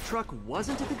chance the truck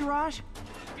wasn't at the garage?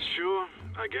 Sure,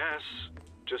 I guess.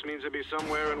 Just means it'd be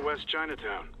somewhere in West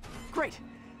Chinatown. Great.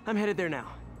 I'm headed there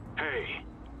now. Hey,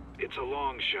 it's a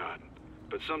long shot,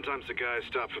 but sometimes the guys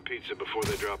stop for pizza before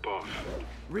they drop off.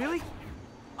 Really?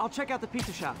 I'll check out the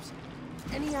pizza shops.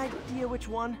 Any idea which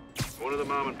one? One of the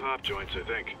mom and pop joints, I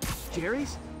think.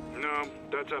 Jerry's? No,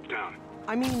 that's uptown.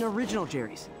 I mean original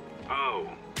Jerry's. Oh,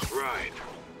 right.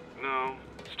 No,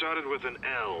 started with an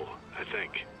L, I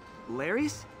think.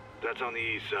 Larry's? That's on the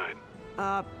east side.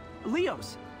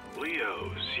 Leo's.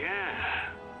 Leo's, yeah.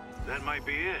 That might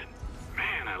be it.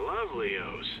 Man, I love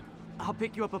Leo's. I'll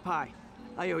pick you up a pie.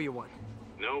 I owe you one.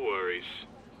 No worries.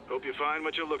 Hope you find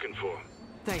what you're looking for.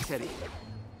 Thanks, Eddie.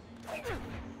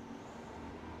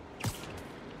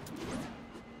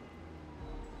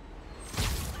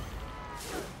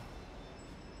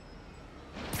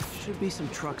 Should be some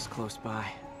trucks close by.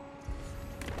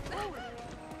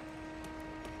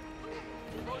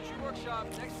 Poetry workshop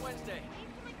next Wednesday.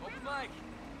 Open mic.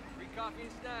 Free coffee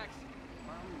and snacks.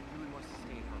 Marley really wants to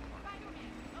stay in her apartment.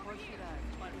 Or should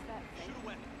is that Should've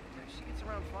went. She gets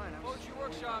around fine. Poetry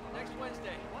workshop next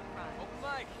Wednesday. What ride? Open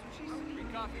mic. Free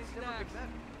coffee and snacks. So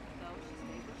she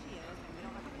stays where she is, and we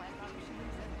don't have to plan out where she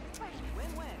lives.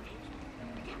 Win-win.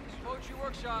 Poetry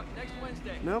workshop next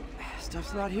Wednesday. Nope,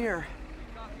 stuff's not here.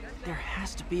 There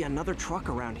has to be another truck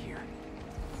around here.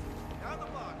 Down the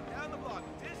block.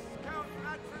 Discount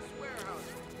Mattress Warehouse.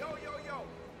 Yo.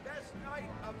 Best night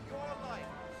of your life.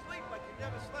 Sleep like you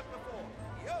never slept before.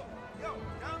 Yo.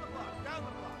 Down the block.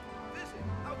 Visit.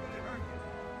 How can it hurt you?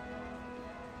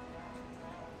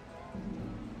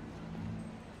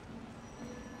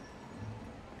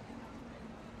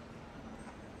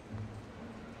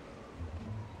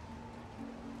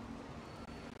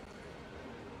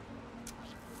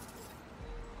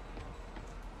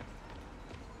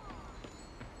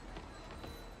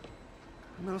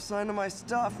 No sign of my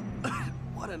stuff.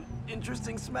 What an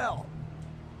interesting smell.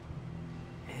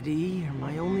 Eddie, you're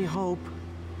my only hope.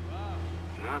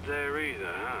 Not there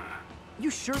either, huh?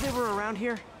 You sure they were around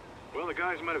here? Well, the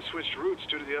guys might have switched routes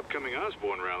due to the upcoming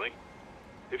Osborne rally.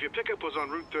 If your pickup was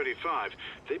on Route 35,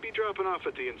 they'd be dropping off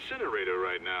at the incinerator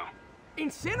right now.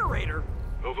 Incinerator?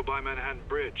 Over by Manhattan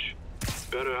Bridge.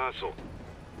 Better hustle.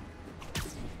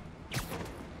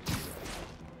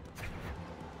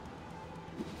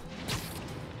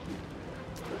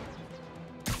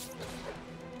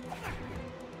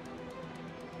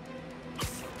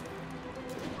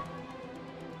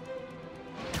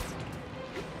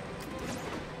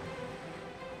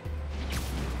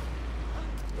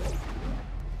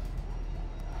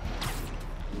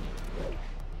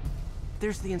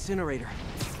 There's the incinerator.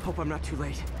 Hope I'm not too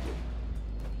late.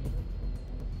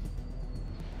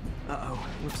 Uh-oh.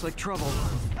 Looks like trouble.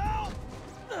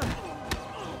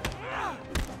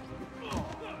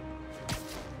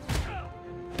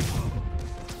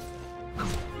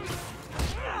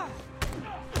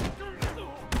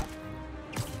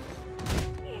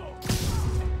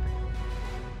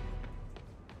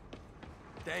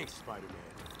 Thanks, Spider-Man.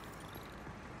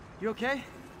 You okay?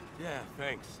 Yeah,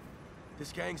 thanks.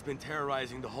 This gang's been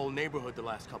terrorizing the whole neighborhood the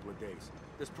last couple of days.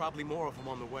 There's probably more of them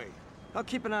on the way. I'll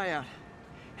keep an eye out.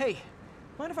 Hey,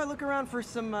 mind if I look around for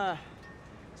some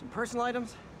personal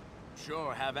items?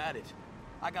 Sure, have at it.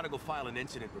 I gotta go file an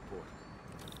incident report.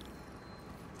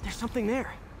 There's something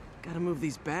there. Gotta move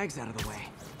these bags out of the way.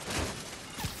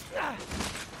 I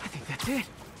think that's it.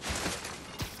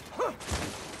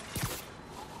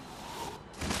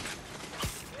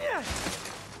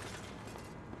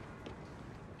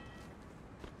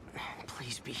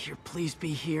 Please be here, please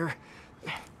be here.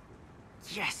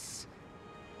 Yes!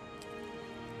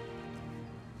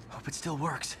 Hope it still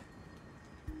works.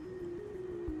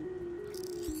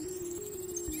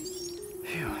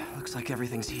 Phew, looks like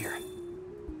everything's here.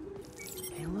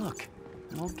 Hey look,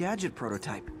 an old gadget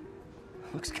prototype.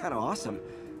 Looks kinda awesome.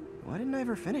 Why didn't I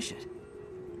ever finish it?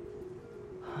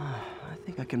 I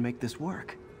think I can make this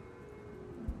work.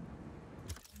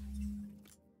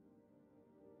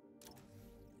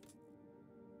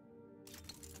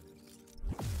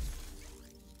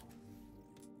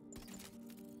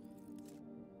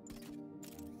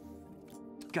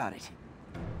 Got it.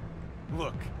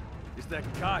 Look, it's that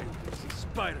guy who thinks he's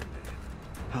Spider-Man.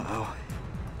 Uh-oh.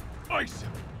 Ice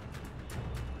him!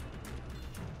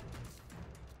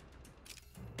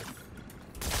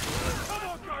 Come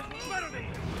on, guys, better than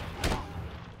this!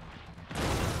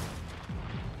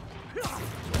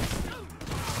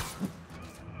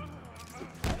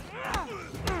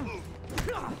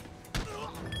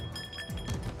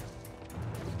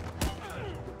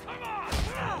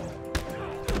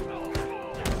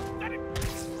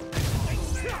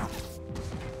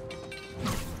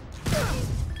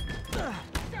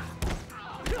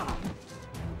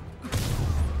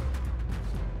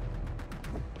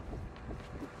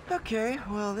 Okay,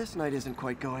 well, this night isn't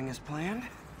quite going as planned.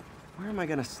 Where am I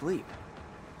gonna sleep?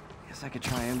 Guess I could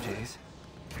try MJ's.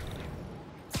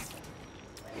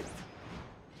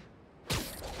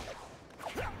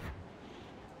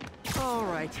 All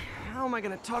right, how am I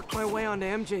gonna talk my way onto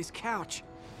MJ's couch?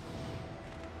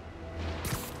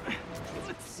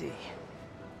 Let's see.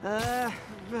 Hi,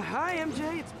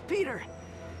 MJ, it's Peter.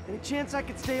 Any chance I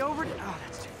could stay over to... Oh,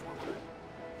 that's too forward.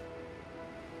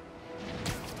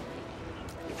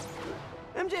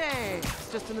 MJ!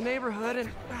 It's just in the neighborhood and...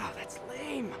 Oh, that's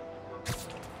lame.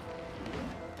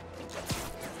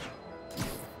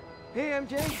 Hey,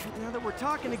 MJ. Now that we're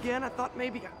talking again, I thought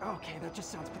maybe... Okay, that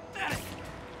just sounds pathetic.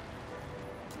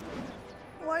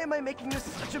 Why am I making this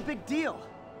such a big deal?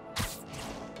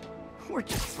 We're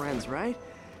just friends, right?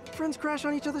 Friends crash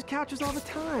on each other's couches all the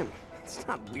time. It's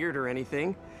not weird or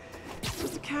anything. It's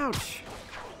just a couch.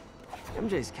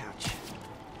 MJ's couch.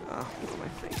 Oh, what am I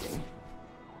thinking?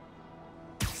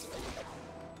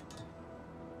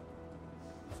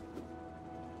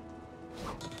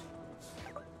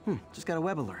 Just got a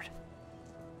web alert.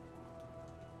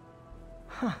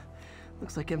 Huh.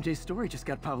 Looks like MJ's story just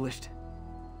got published.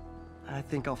 I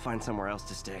think I'll find somewhere else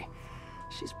to stay.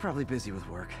 She's probably busy with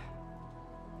work.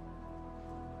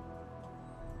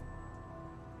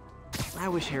 I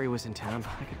wish Harry was in town.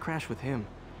 I could crash with him.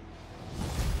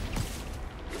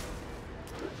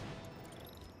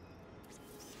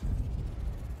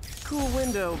 Cool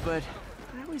window, but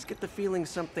I always get the feeling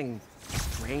something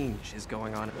strange is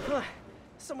going on. Huh.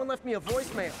 Someone left me a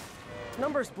voicemail.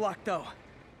 Number's blocked, though.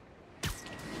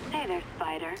 Hey there,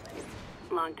 Spider.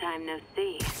 Long time no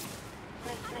see.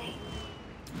 Miss me?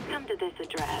 Come to this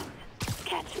address.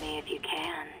 Catch me if you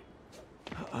can.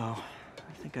 Uh-oh.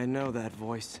 I think I know that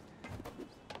voice.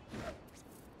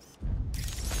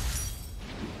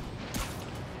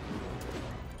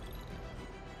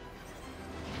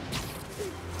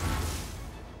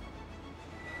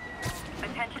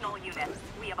 Attention all units.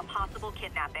 We have a possible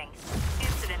kidnapping.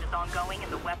 Incident is ongoing in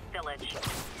the West Village.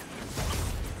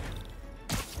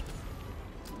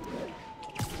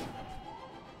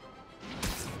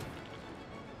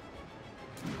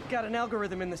 Got an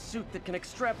algorithm in the suit that can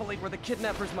extrapolate where the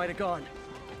kidnappers might have gone.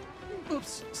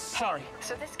 Oops, sorry.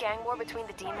 So this gang war between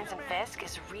the demons and Fisk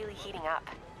is really heating up.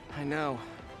 I know.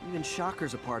 Even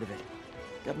Shocker's a part of it.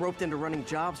 Got roped into running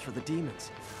jobs for the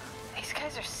demons. These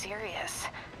guys are serious.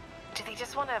 Do they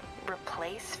just want to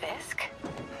replace Fisk?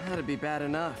 That'd be bad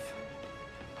enough.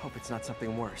 Hope it's not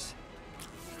something worse.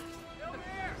 Over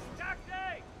here!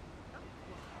 Taxi!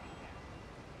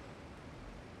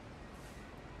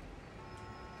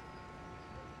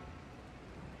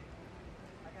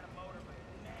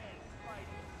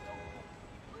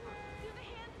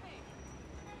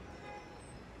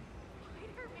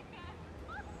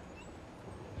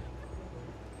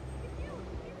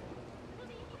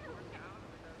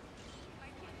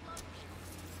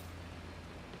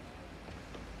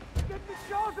 like the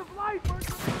jaws of life are...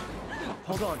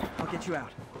 Hold on, I'll get you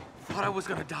out. Thought I was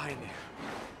gonna die in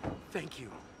there. Thank you.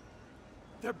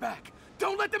 They're back.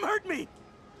 Don't let them hurt me!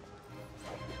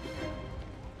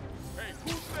 Hey,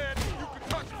 who said you could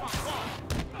touch my car?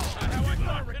 Not how I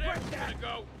thought today was gonna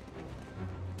go.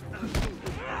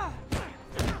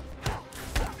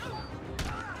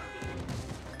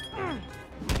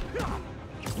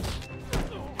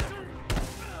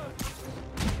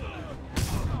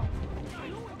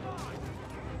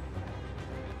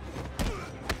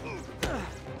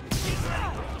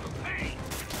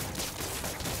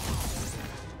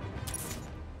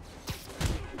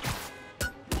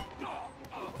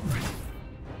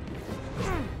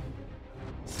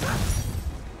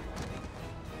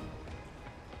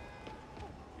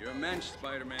 You're a mensch,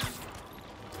 Spider-Man.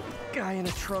 Guy in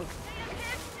a trunk.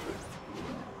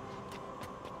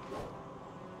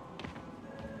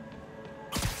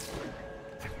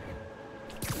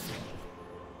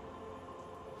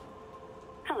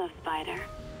 Hello, Spider.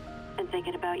 Been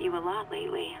thinking about you a lot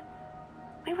lately.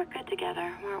 We were good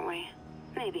together, weren't we?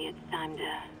 Maybe it's time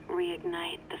to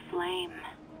reignite the flame.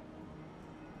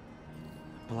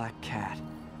 Black Cat.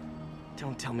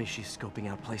 Don't tell me she's scoping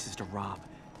out places to rob.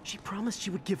 She promised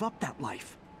she would give up that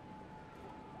life.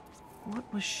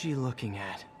 What was she looking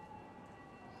at?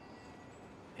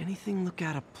 Anything look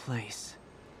out of place?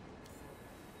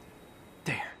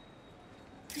 There.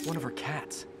 One of her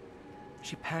cats.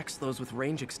 She packs those with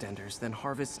range extenders, then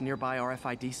harvests nearby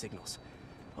RFID signals.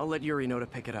 I'll let Yuri know to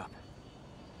pick it up.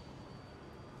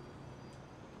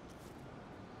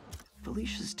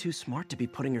 Felicia's too smart to be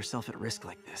putting herself at risk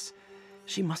like this.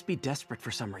 She must be desperate for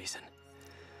some reason.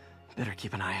 Better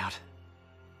keep an eye out.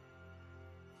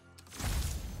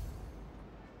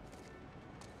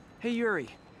 Hey, Yuri.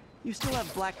 You still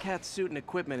have Black Cat's suit and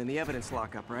equipment in the evidence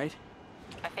lockup, right?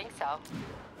 I think so.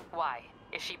 Why?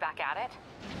 Is she back at it?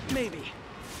 Maybe.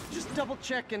 Just double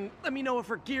check and let me know if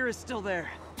her gear is still there.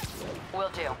 Will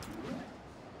do.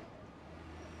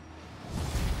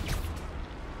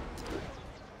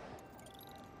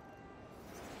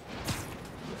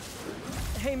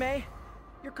 Hey, May.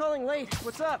 You're calling late.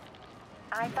 What's up?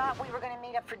 I thought we were gonna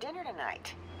meet up for dinner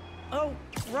tonight. Oh,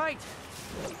 right.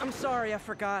 I'm sorry, I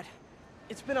forgot.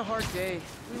 It's been a hard day.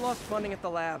 We lost funding at the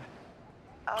lab.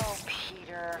 Oh,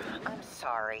 Peter, I'm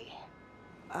sorry.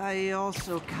 I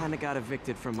also kinda got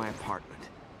evicted from my apartment.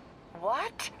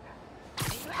 What?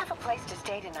 Do you have a place to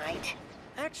stay tonight?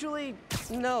 Actually,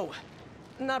 no.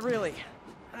 Not really.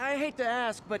 I hate to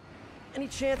ask, but any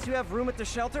chance you have room at the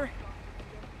shelter?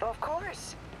 Of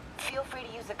course. Feel free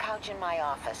to use the couch in my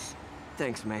office.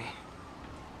 Thanks, May.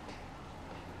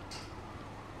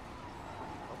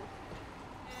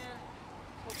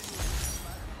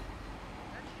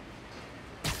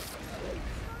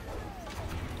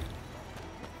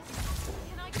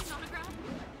 Can I get an autograph?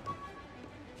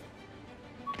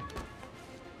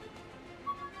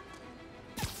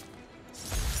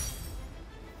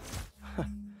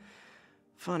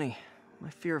 Funny. My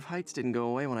fear of heights didn't go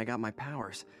away when I got my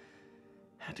powers.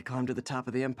 Had to climb to the top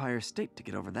of the Empire State to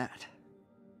get over that.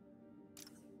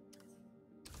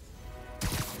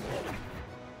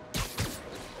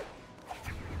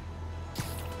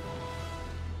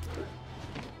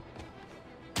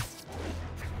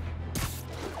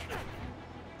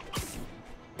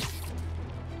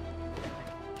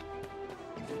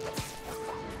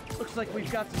 Looks like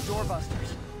we've got some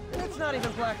doorbusters. And it's not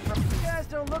even black from. You guys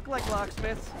don't look like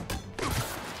locksmiths.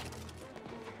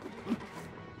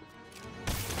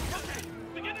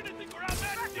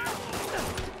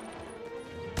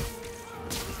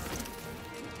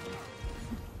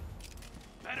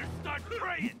 Better start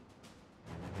praying!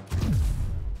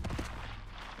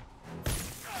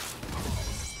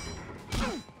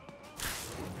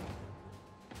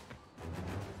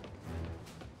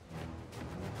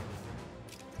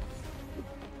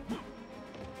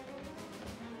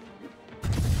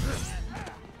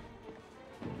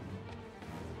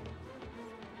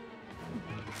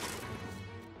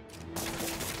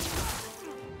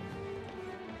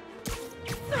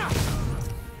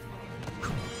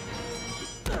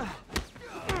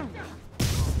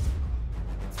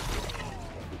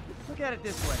 Look at it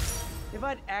this way. If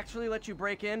I'd actually let you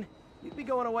break in, you'd be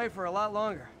going away for a lot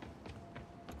longer.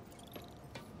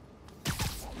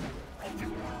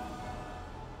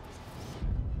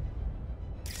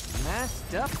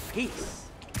 Masked up piece.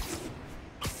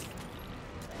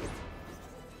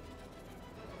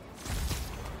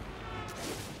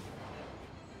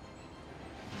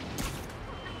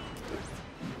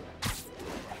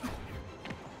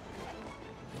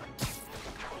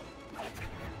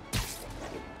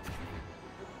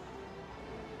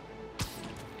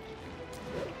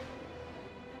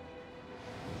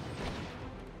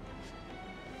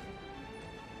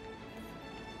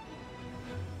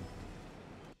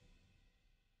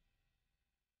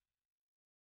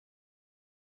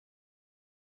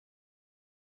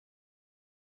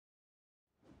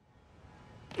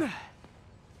 Can't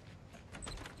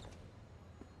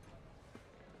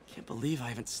believe I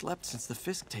haven't slept since the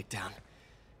Fisk takedown.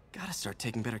 Gotta start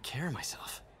taking better care of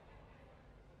myself.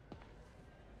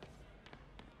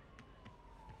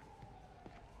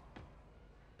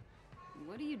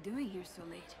 What are you doing here so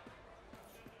late?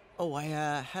 Oh, I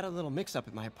had a little mix-up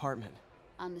at my apartment.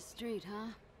 On the street,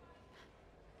 huh?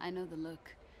 I know the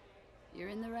look. You're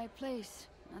in the right place.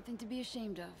 Nothing to be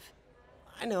ashamed of.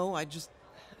 I know, I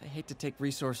hate to take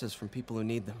resources from people who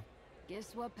need them.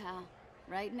 Guess what, pal?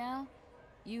 Right now,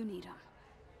 you need them.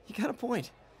 You got a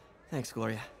point. Thanks,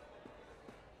 Gloria.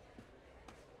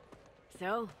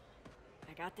 So,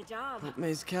 I got the job. Hope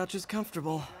May's couch is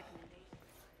comfortable.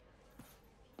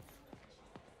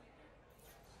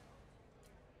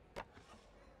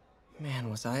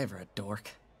 Man, was I ever a dork.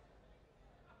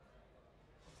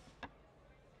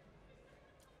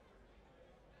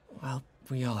 Well,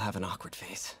 we all have an awkward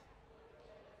phase.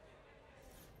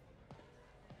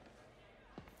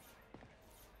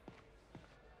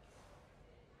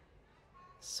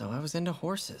 So I was into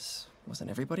horses. Wasn't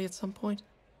everybody at some point?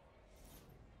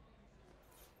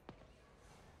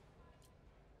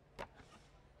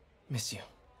 Miss you.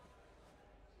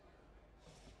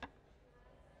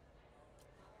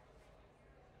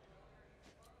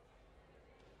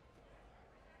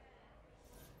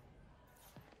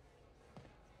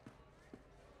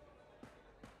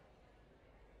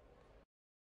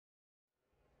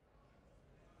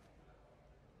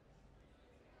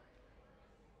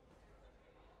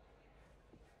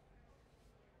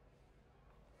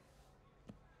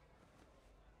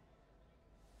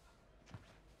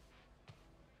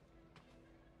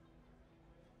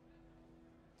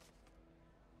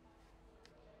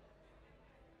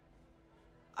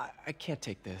 I can't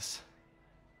take this.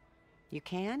 You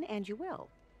can, and you will.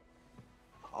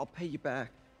 I'll pay you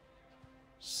back.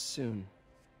 Soon.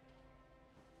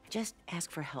 Just ask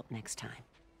for help next time.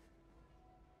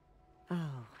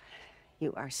 Oh,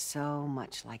 you are so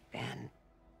much like Ben.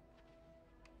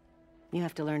 You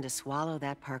have to learn to swallow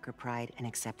that Parker pride and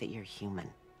accept that you're human,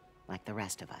 like the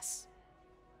rest of us.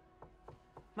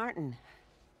 Martin.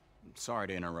 Sorry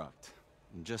to interrupt.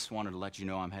 Just wanted to let you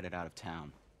know I'm headed out of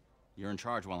town. You're in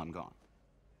charge while I'm gone.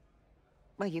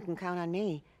 Well, you can count on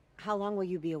me. How long will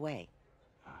you be away?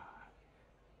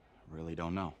 Really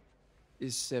don't know.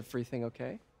 Is everything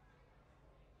okay?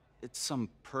 It's some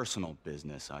personal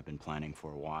business I've been planning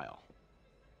for a while.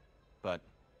 But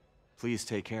please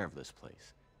take care of this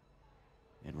place.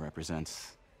 It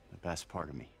represents the best part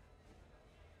of me.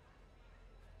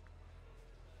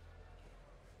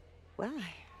 Well,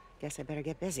 I guess I better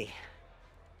get busy.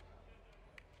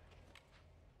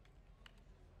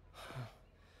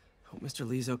 Hope Mr.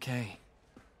 Lee's okay.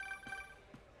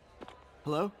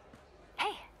 Hello?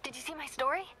 Hey, did you see my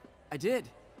story? I did.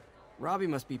 Robbie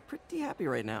must be pretty happy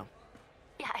right now.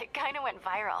 Yeah, it kind of went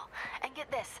viral. And get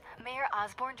this, Mayor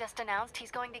Osborn just announced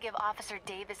he's going to give Officer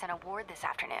Davis an award this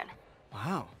afternoon.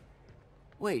 Wow.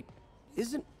 Wait,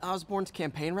 isn't Osborn's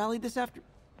campaign rally this after...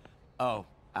 Oh,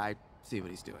 I see what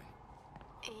he's doing.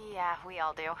 Yeah, we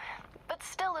all do. But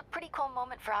still a pretty cool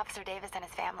moment for Officer Davis and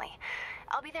his family.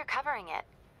 I'll be there covering it.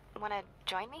 Wanna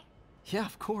join me? Yeah,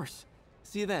 of course.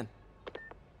 See you then.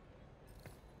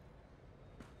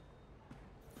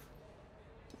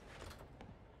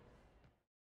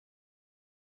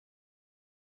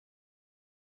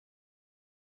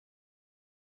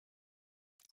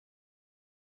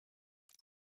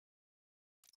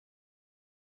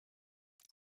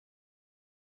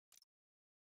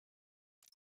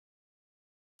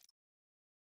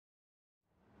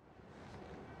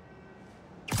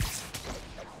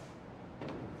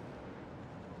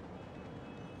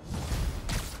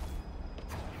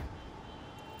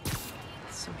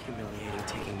 So humiliating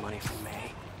taking money from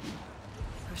May.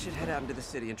 I should head out into the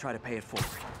city and try to pay it forward.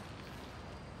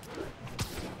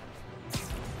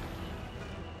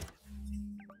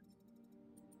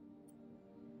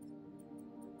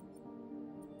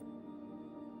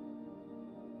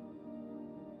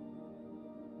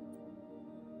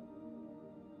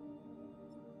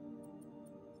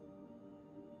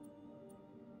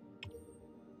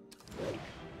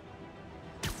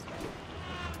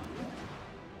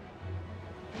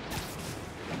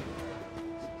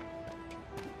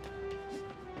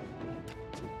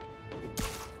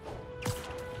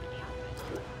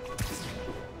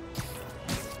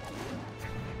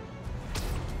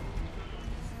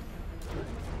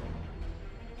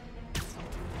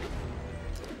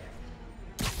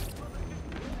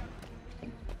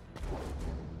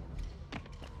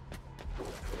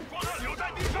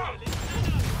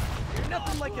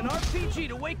 Nothing like an RPG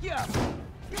to wake you up.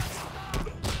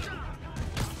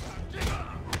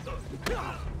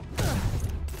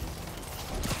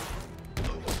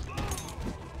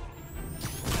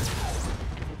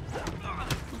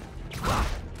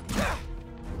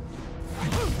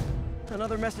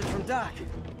 Another message from Doc.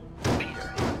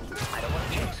 Peter, I don't want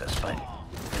to jinx us, but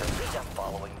the lead I'm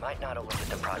following might not only get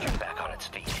the project back on its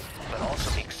feet, but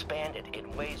also expand it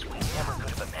in ways we never could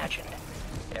have imagined.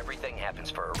 Everything happens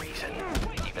for a reason,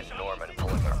 even Norman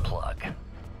pulling our plug.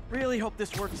 Really hope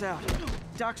this works out.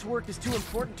 Doc's work is too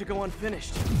important to go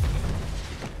unfinished.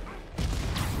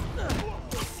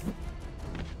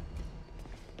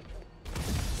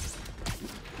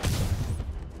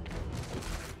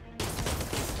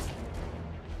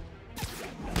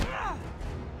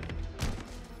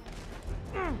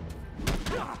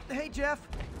 Hey, Jeff.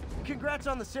 Congrats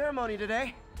on the ceremony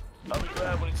today. I'll be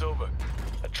glad when it's over.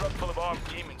 A truck full of armed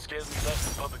demons scares me less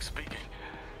than public speaking.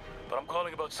 But I'm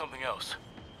calling about something else.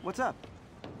 What's up?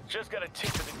 Just got a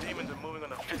tip that the demons are moving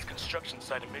on a Fisk construction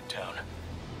site in Midtown.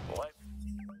 Well,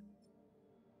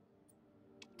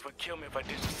 it would kill me if I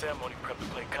ditched the ceremony prep to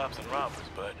play cops and robbers,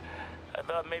 but I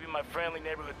thought maybe my friendly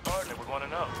neighborhood partner would want to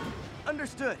know.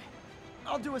 Understood.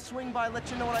 I'll do a swing by, let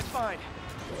you know what I find.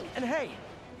 And hey,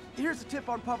 here's a tip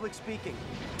on public speaking.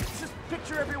 Just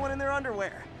picture everyone in their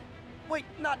underwear. Wait,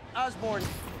 not Osborn.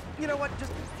 You know what?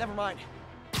 Just never mind.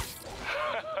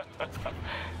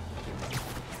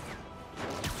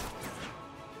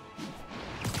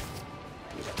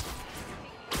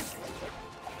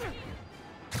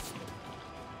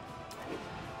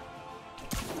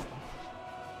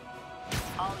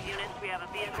 All units, we have a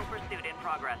vehicle pursuit in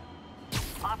progress.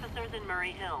 Officers in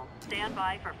Murray Hill, stand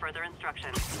by for further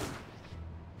instructions.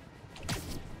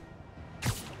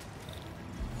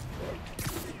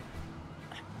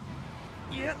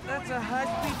 Yep, that's a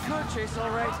high-speed car chase, all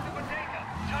right.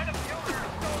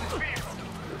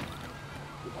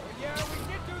 Yeah, we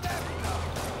did do that.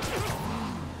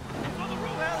 Well,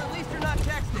 at least you're not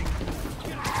texting.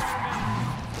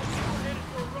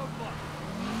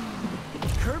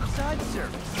 Curbside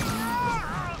service.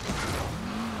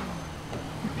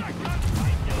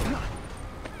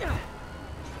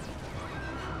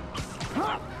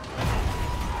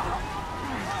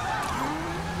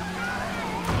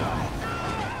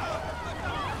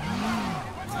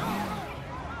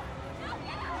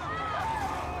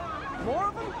 More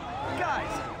of them?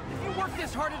 Guys, if you worked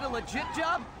this hard at a legit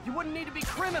job, you wouldn't need to be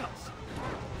criminals.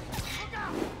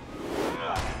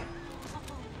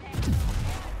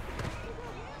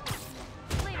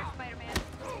 Later, Spider-Man.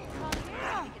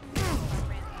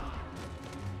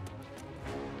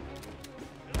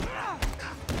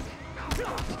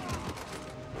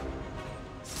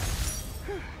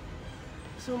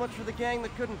 So much for the gang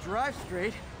that couldn't drive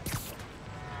straight.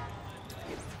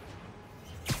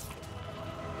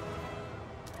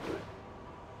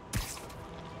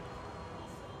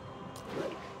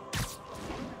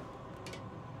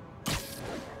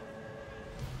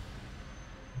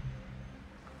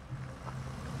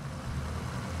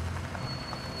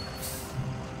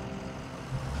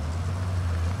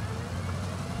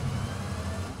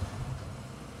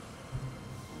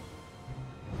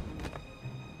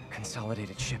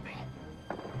 Consolidated shipping.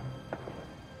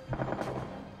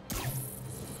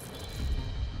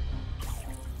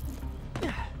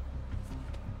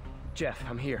 Jeff,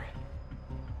 I'm here.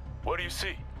 What do you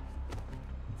see?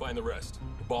 Find the rest.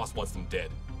 The boss wants them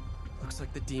dead. Looks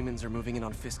like the demons are moving in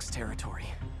on Fisk's territory.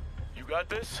 You got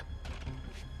this?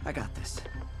 I got this.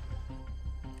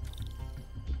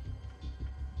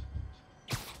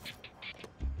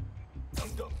 I'm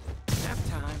done. Nap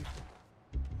time.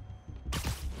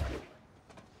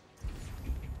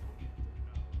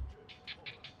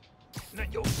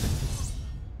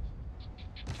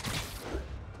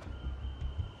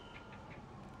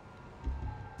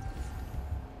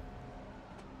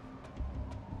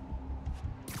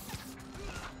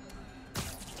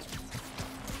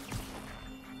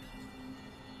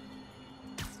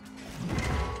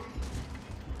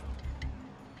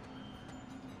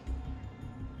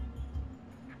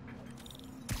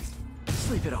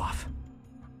 Sleep it off.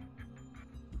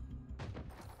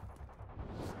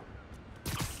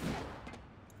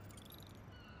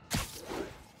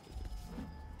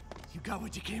 You got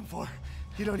what you came for.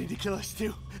 You don't need to kill us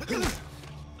too.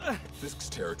 Fisk's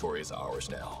territory is ours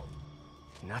now.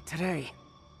 Not today.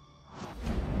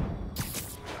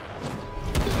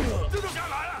 这都干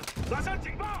嘛呀？拉响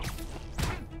警报！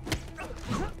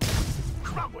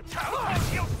让我瞧看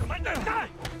你有什么能耐！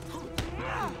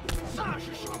那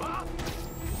是什么？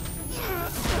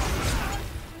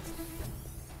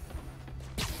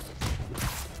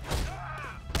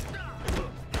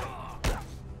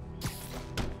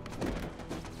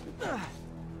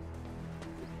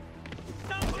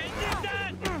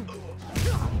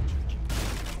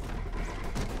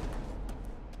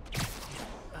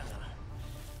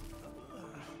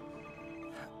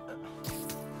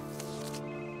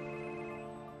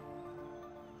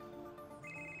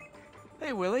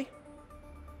 Hey, Willie.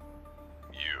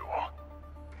 You.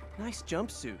 Nice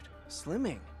jumpsuit.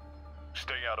 Slimming.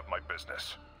 Stay out of my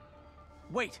business.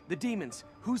 Wait, the demons.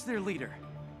 Who's their leader?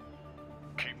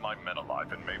 Keep my men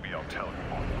alive and maybe I'll tell you.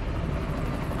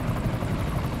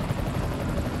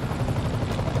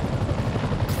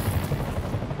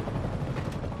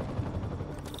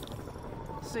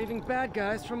 Saving bad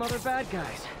guys from other bad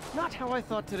guys. Not how I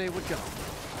thought today would go.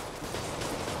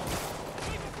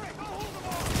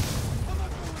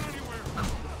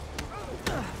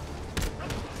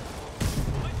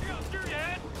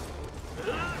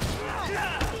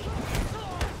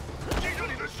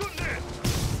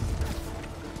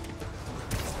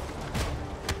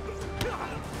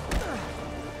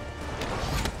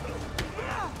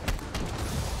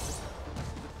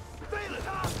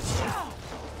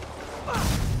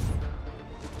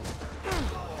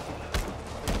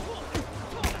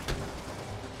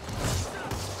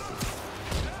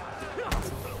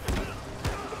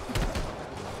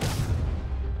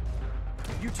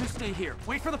 You two stay here.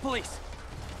 Wait for the police.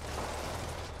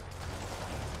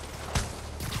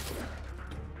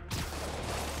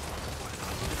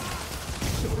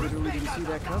 Literally didn't see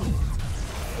that coming.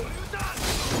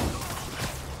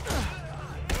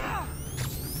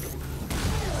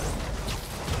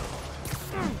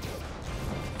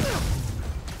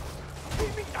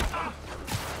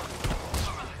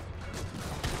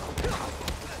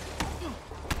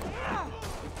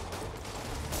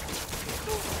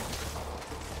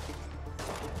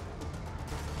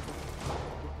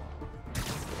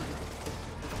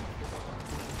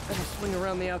 Better swing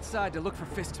around the outside to look for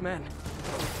Fist's men.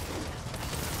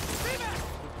 Stay back!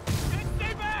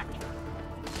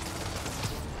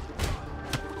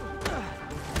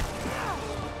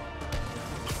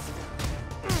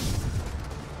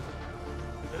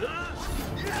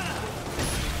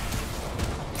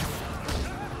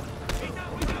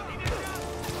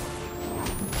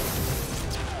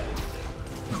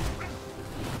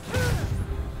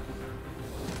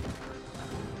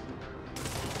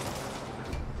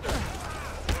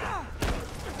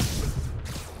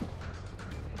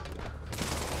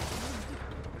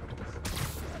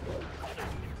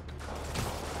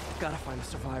 Gotta find the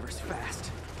survivors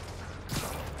fast.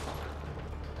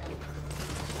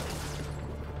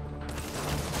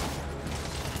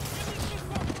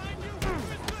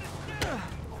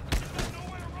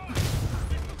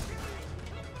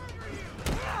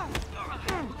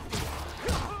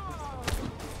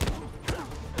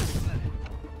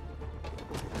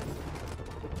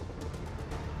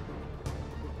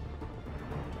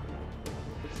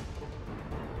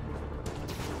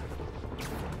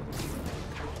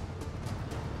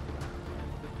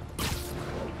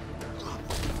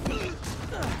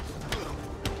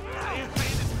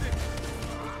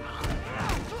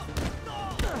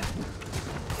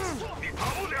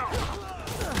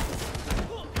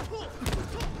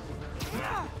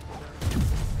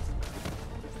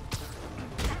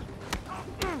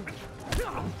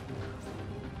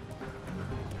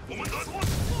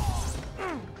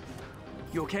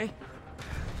 You okay?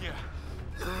 Yeah.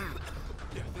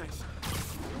 Yeah, thanks.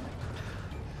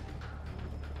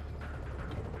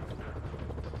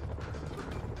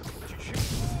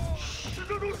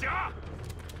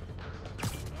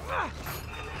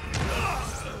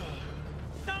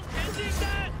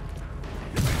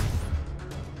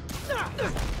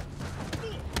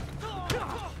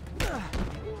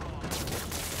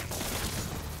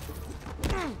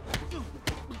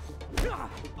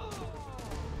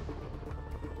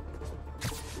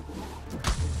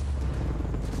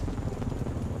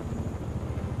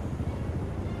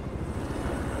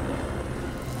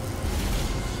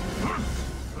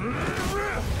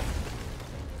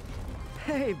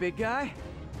 Hey, big guy.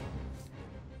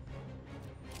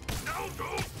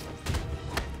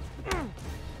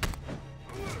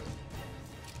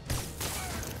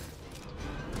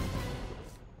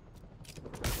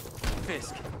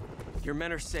 Fisk, your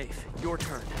men are safe. Your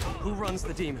turn. Who runs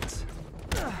the demons?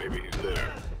 Maybe he's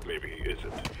there. Maybe he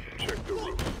isn't. Check the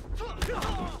roof.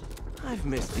 I've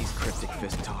missed these cryptic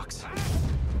Fisk talks.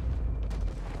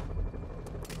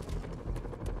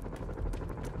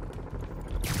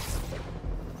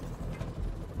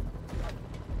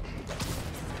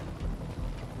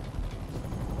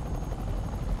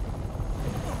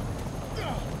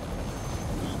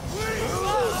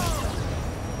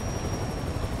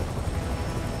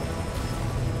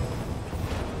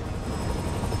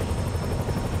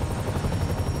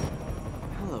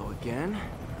 Hello again.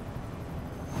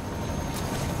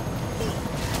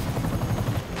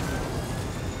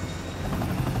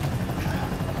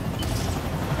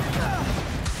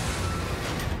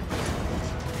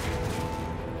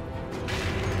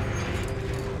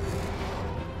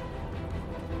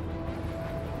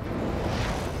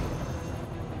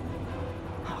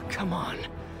 Come on.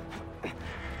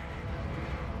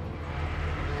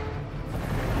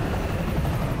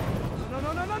 No,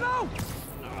 no, no, no, no!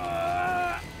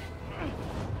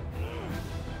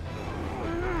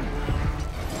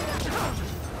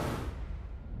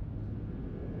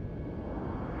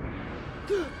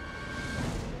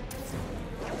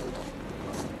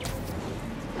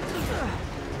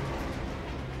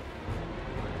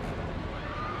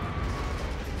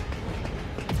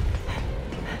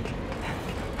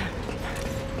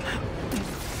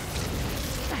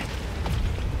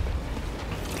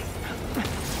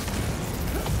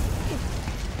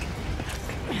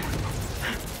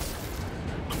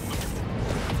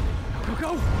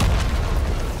 Go!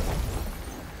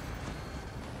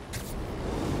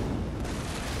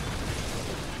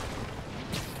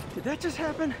 Did that just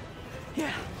happen?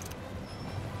 Yeah.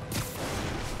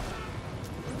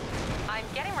 I'm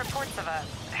getting reports of a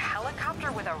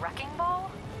helicopter with a wrecking ball?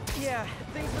 Yeah,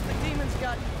 things with the demons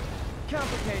got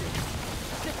complicated.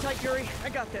 Sit tight, Yuri. I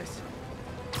got this.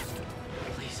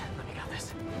 Please, let me got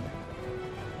this.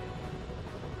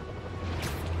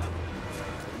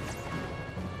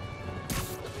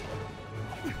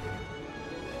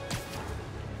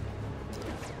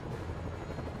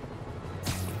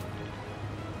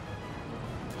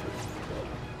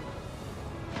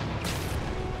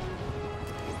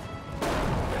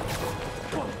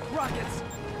 Whoa, rockets!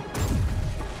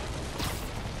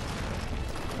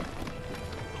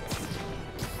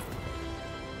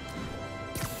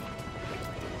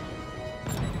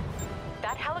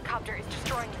 That helicopter is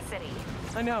destroying the city.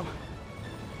 I know.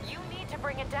 You need to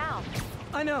bring it down.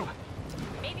 I know.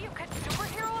 Maybe you could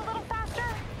superhero a little faster?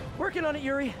 Working on it,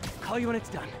 Yuri. Call you when it's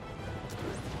done.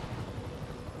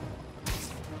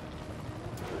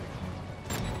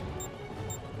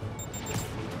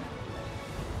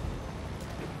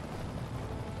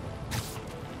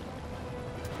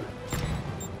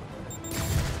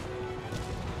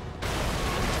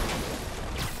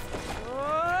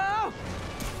 Oh!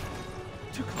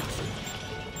 Too close.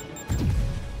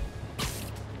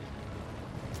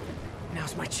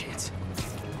 Now's my chance.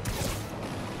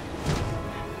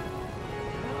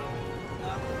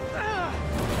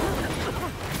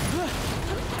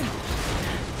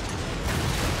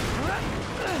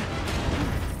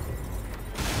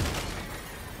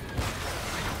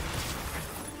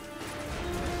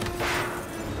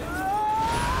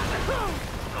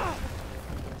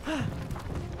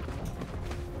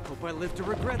 Hope I live to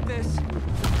regret this.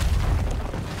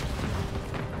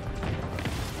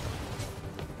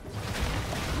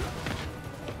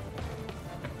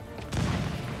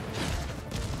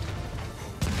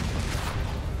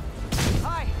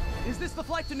 Hi, is this the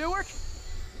flight to Newark?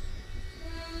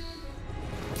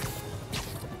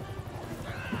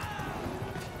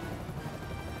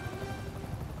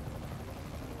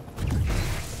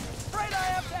 Afraid I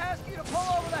have to ask you to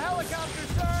pull over the helicopter,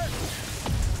 sir.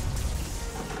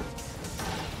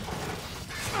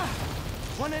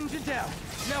 One engine down.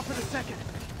 Now for the second.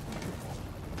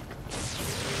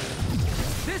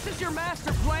 This is your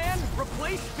master plan?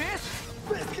 Replace Fisk?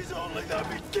 Fisk is only the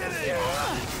beginning!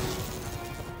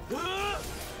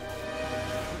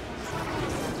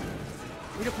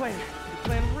 Need a plan. Need a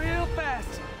plan real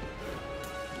fast.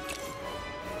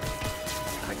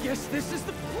 I guess this is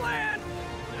the plan!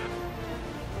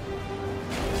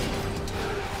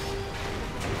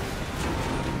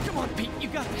 Come on, Pete, you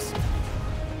got this.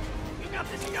 You got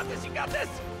this, you got this, you got this!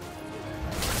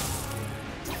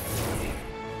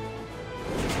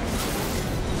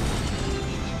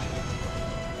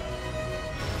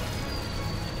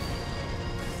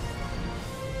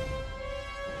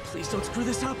 Please don't screw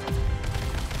this up.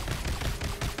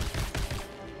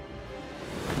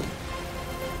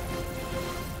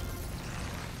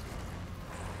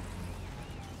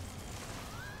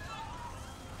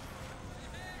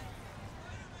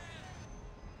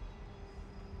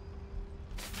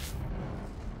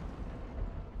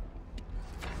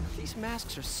 These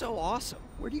masks are so awesome.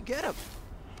 Where do you get them?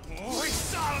 Oh, he's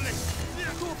solid!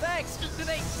 Cool, thanks. Do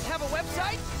they have a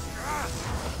website?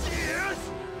 Yes!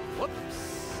 Whoops.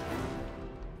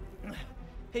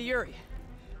 Hey, Yuri.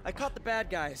 I caught the bad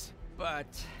guys, but...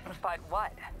 But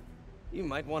what? You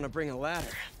might want to bring a ladder.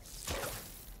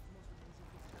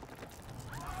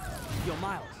 Yo,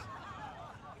 Miles.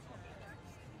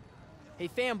 Hey,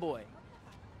 fanboy.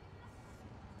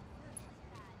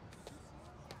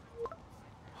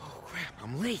 Oh, crap,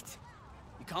 I'm late.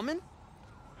 You coming?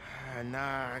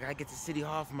 Nah, I gotta get to City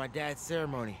Hall for my dad's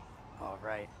ceremony. All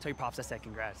right. Tell your pops I said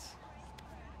congrats.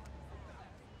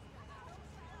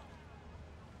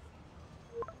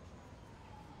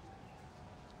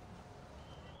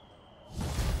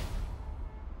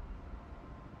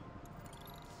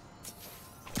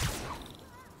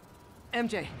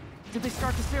 MJ, did they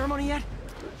start the ceremony yet?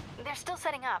 They're still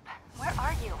setting up. Where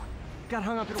are you? Got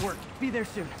hung up at work. Be there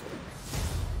soon.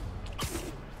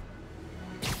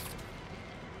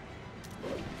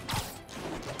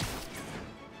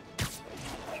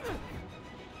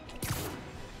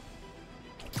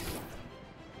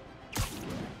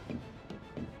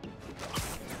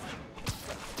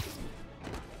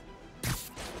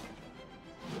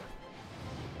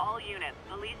 All units,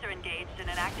 police are engaged in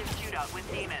an active shootout with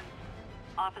demons.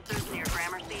 Officers near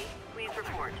Gramercy, please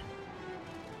report.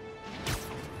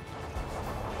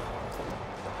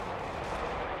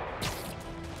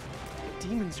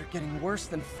 Demons are getting worse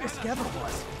than Fisk ever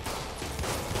was.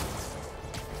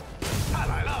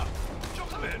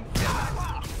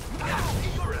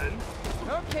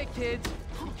 Okay, kids.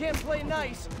 You can't play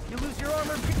nice. You lose your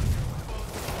armor.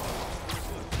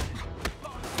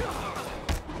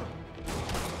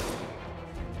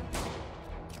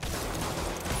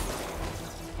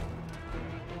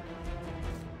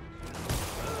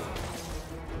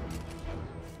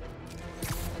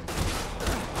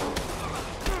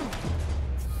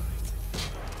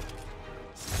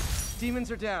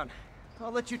 Demons are down.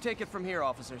 I'll let you take it from here,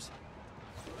 officers.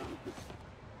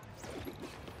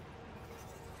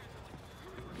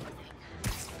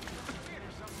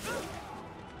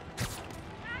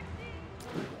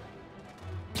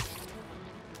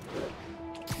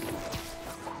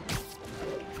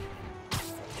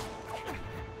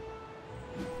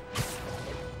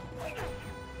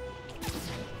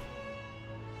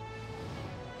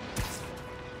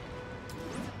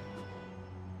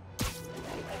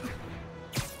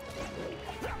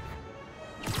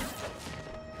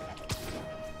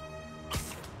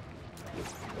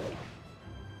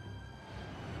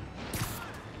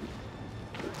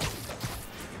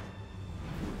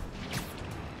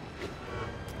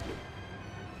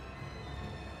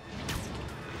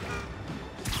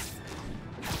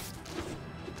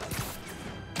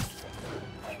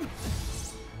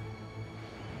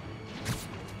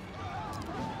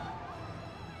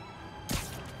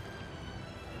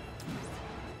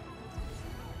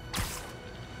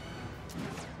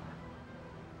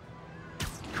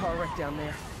 Car wreck down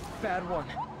there. Bad one.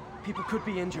 People could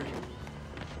be injured.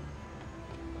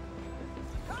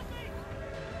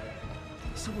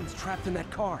 Someone's trapped in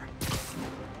that car.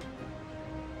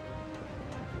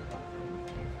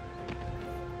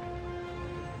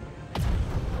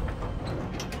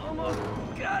 Almost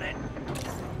got it.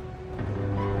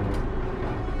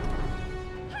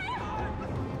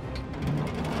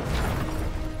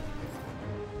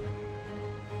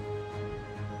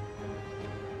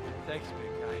 Thanks,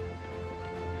 big guy.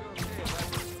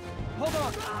 Hold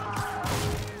on!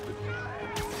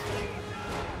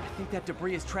 I think that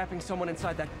debris is trapping someone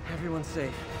inside that. Everyone's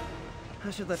safe.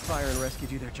 I should let fire and rescue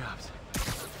do their jobs.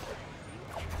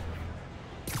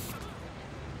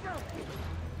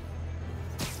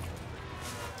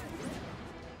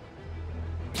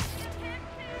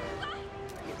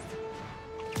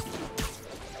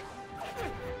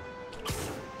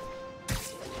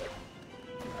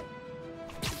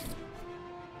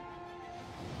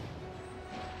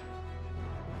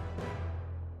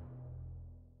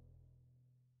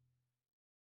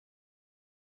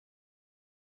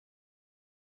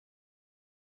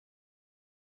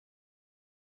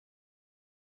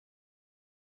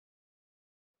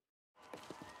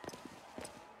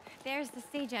 There's the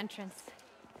stage entrance.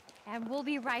 And we'll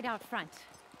be right out front.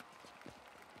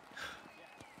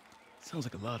 Sounds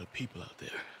like a lot of people out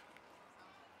there.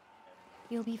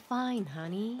 You'll be fine,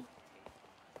 honey.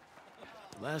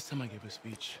 The last time I gave a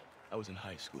speech, I was in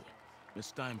high school. Miss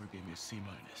Steinberg gave me a C-.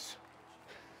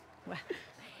 Well,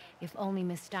 if only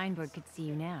Miss Steinberg could see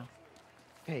you now.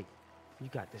 Hey, you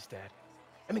got this, Dad.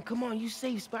 I mean, come on, you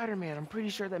saved Spider-Man. I'm pretty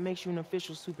sure that makes you an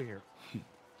official superhero.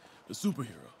 A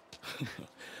superhero.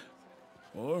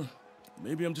 Or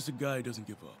maybe I'm just a guy who doesn't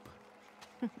give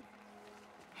up.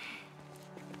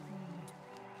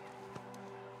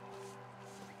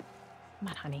 Come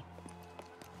on, honey.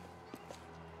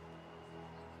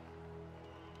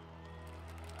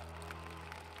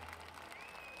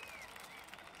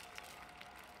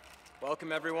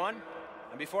 Welcome, everyone.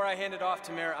 And before I hand it off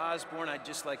to Mayor Osborn, I'd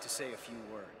just like to say a few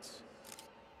words.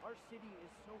 Our city is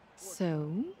so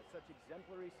So? such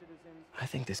exemplary citizens. I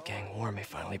think this gang war may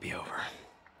finally be over.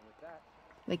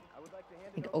 Like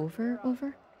over?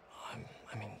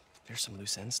 I mean, there's some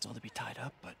loose ends still to be tied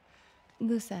up, but...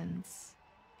 Loose ends.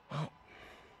 Well,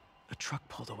 a truck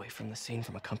pulled away from the scene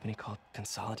from a company called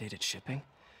Consolidated Shipping.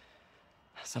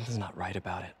 Something's not right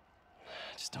about it.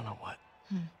 I just don't know what.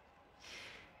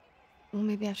 Well,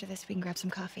 maybe after this we can grab some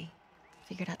coffee.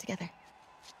 Figure it out together.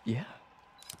 Yeah.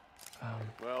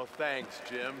 Well, thanks,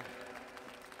 Jim.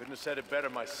 Couldn't have said it better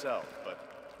myself,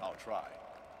 but I'll try.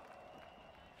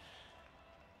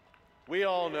 We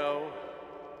all know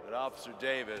that Officer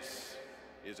Davis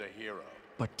is a hero.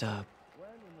 But,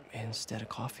 instead of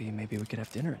coffee, maybe we could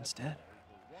have dinner instead.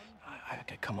 I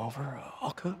could come over,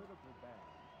 I'll cook.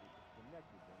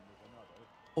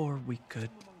 Or we could,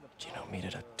 meet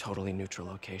at a totally neutral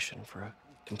location for a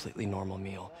completely normal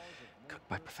meal, cooked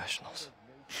by professionals.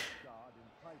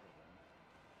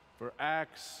 For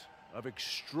acts of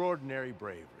extraordinary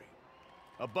bravery,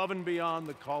 above and beyond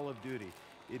the call of duty,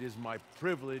 it is my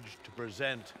privilege to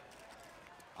present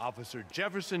Officer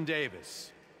Jefferson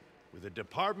Davis with the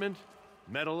Department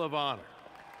Medal of Honor.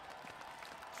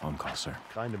 Phone call, sir.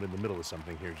 Kind of in the middle of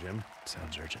something here, Jim.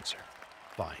 Sounds urgent, sir.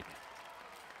 Fine.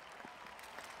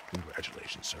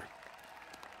 Congratulations, sir.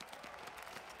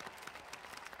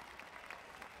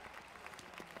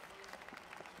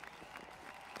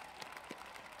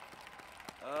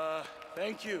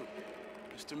 Thank you,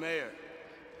 Mr. Mayor.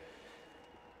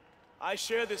 I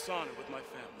share this honor with my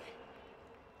family.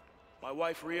 My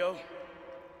wife, Rio,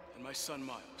 and my son,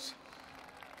 Miles.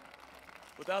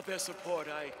 Without their support,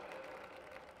 I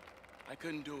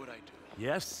couldn't do what I do.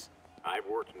 Yes? I've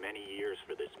worked many years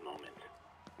for this moment.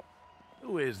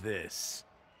 Who is this?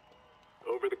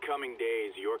 Over the coming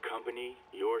days, your company,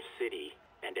 your city,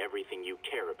 and everything you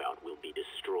care about will be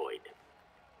destroyed.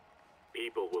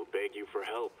 People will beg you for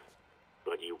help,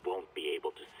 but you won't be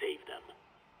able to save them.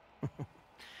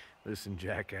 Listen,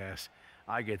 jackass,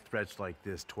 I get threats like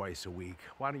this twice a week.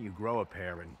 Why don't you grow a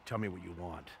pair and tell me what you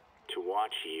want? To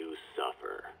watch you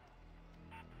suffer.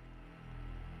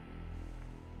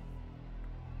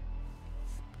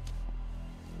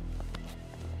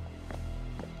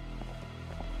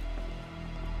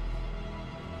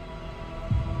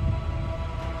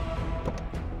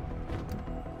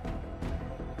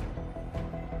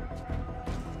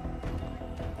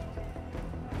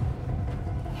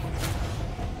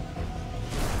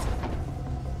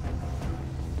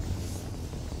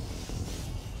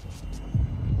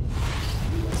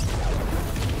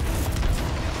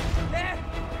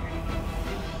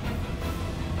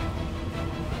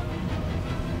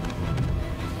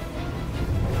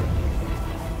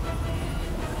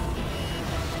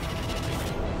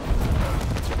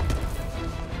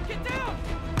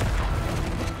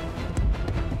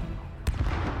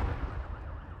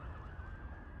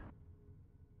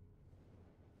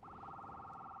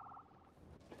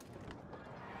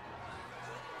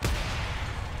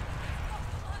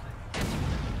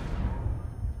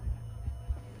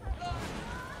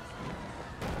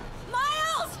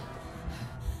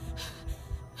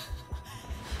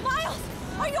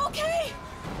 Are you okay?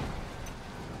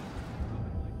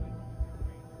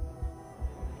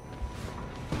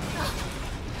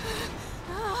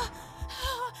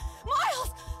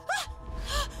 Miles!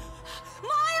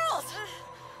 Miles!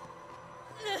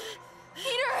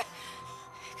 Peter!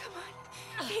 Come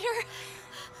on, Peter.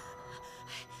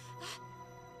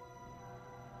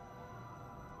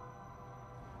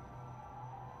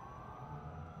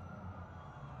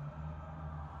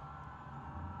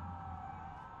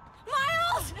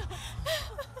 Miles!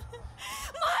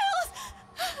 Miles!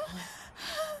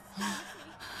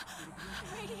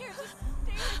 Right here, just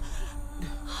stay with me.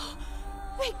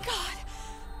 Thank God.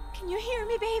 Can you hear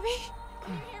me, baby?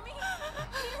 Can you hear me?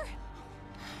 Peter?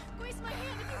 Squeeze my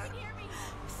hand if you can hear me.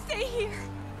 Stay here.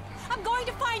 I'm going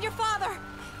to find your father.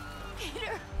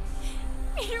 Peter.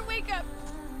 Peter, wake up.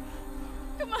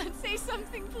 Come on, say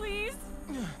something, please.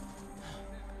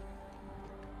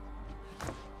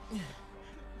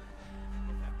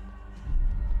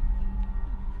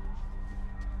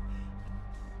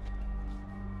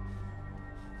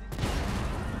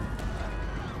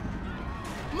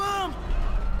 Mom!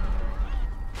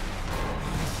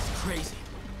 Crazy.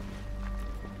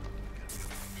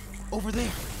 Over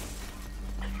there.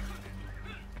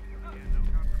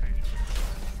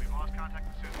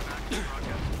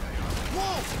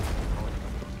 Whoa!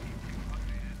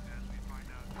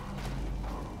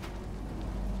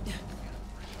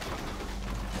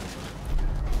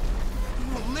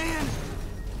 Oh, man!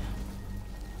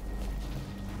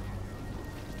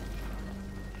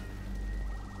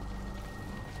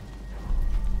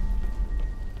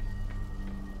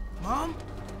 Mom?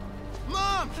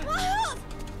 Mom! Miles!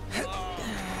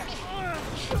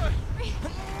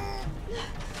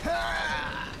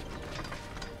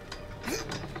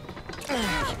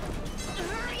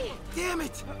 Hurry! Damn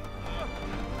it!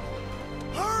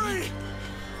 Hurry!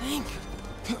 Think.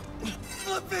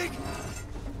 Flipping!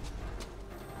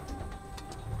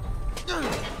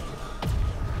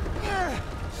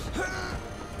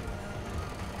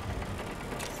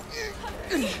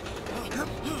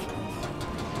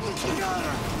 Miles!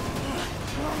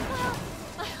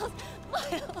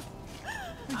 Miles!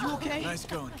 Are you okay? Nice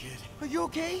going, kid. Are you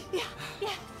okay? Yeah,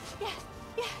 yes.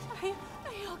 Are you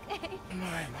okay? I'm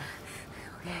alright, Mom.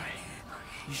 I'm alright.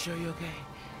 You sure you're okay?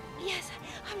 Yes,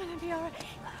 I'm gonna be alright.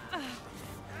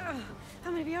 I'm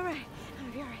gonna be alright. I'm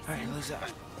gonna be alright. Alright, Lisa. I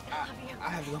love you. I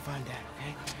have to go find Dad,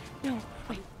 okay? No,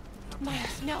 wait.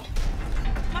 Miles, no.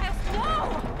 Miles,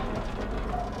 no!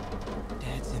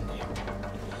 Dad's in there.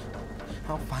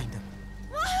 I'll find him.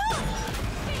 Miles!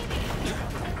 Baby!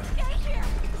 Stay here!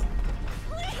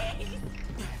 Please!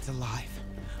 It's alive.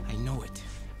 I know it.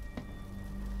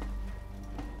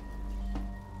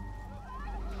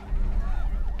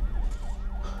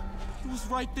 He was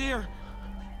right there.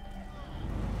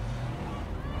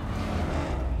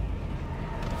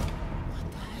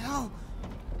 What the hell?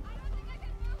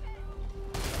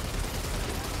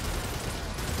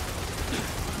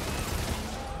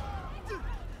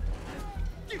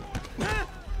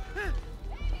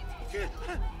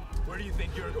 Where do you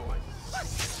think you're going?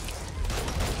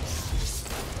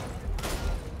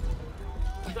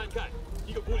 看看，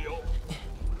一个不留。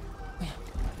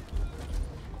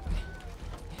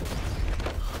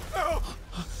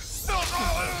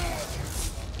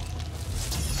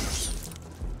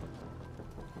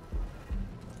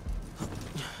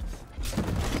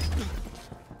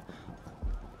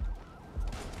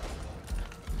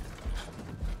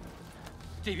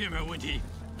这边没有问题。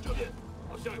这边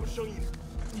好像有声音。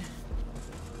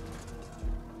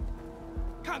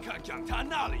看看讲台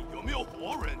那里有没有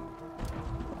活人。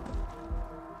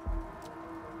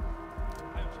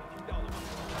还有谁听到了吗？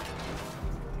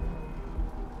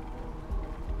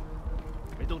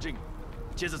没动静，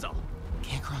接着找。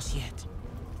Can't cross yet.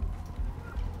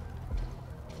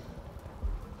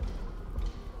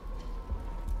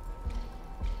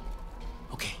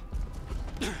 Okay.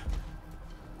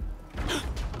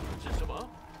 是什么？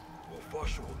我发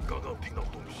誓，我刚刚听到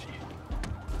东西。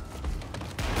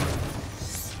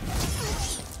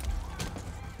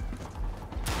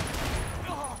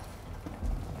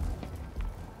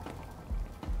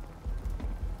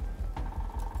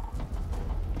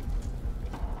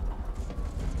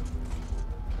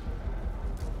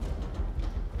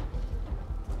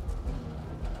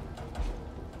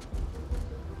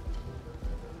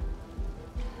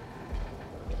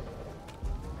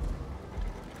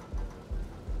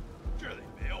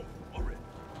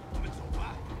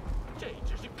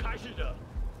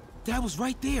Dad was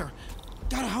right there.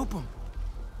 Gotta help him.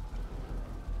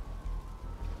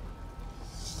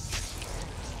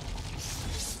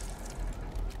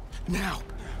 Now.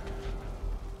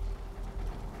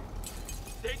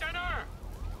 谁在那儿？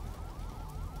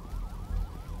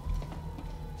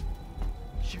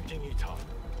虚惊一场，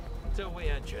这位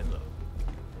安全了。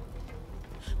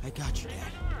I got you,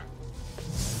 Dad.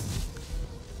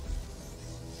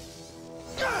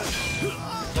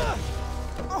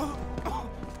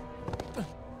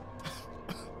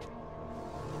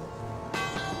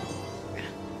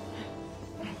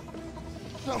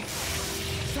 No!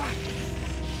 Stop!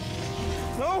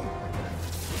 No!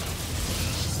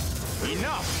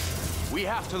 Enough! We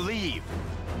have to leave.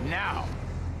 Now!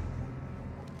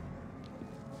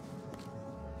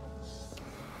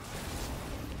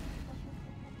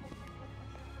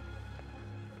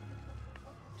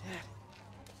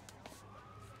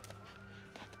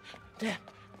 Dad.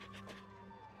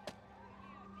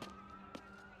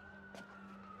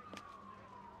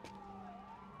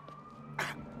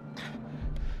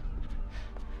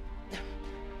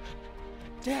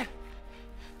 Dad!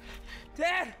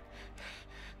 Dad!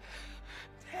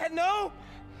 Dad, no!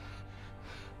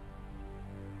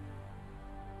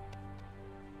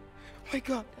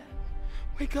 Wake up, Dad.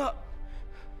 Wake up.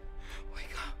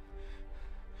 Wake up.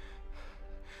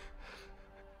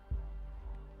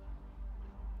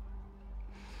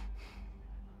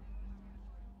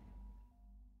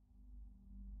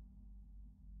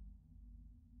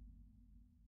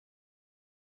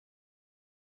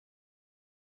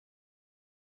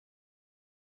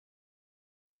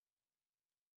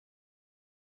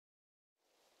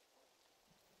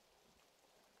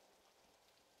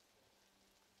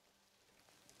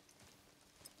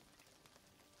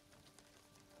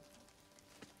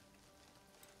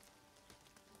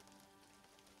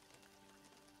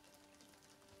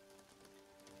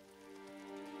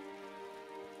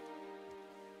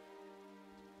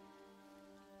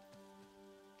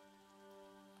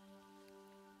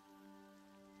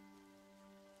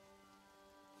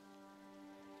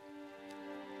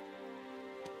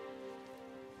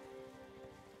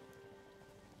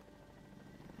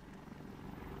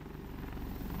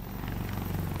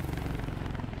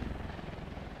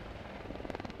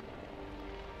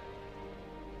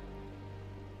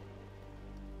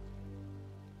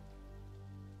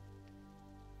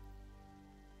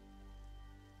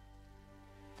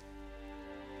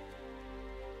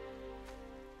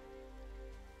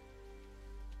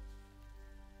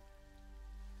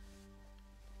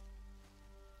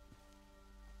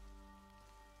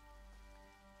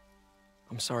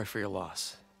 sorry for your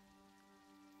loss.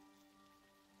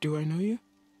 Do I know you?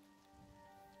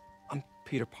 I'm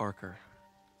Peter Parker.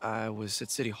 I was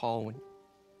at City Hall when...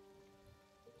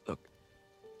 Look,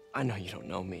 I know you don't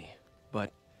know me,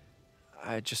 but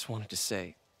I just wanted to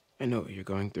say... I know what you're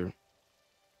going through.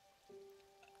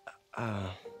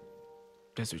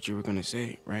 That's what you were gonna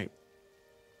say, right?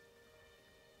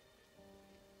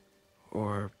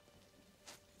 Or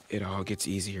it all gets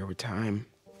easier with time.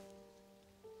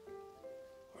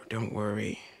 Or don't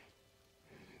worry.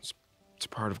 It's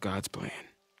part of God's plan.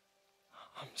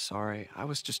 I'm sorry. I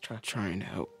was just trying to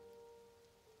help.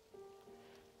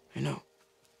 I know.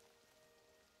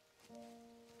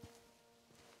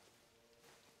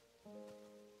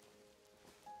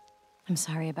 I'm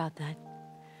sorry about that.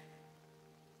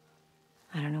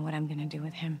 I don't know what I'm gonna do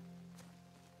with him.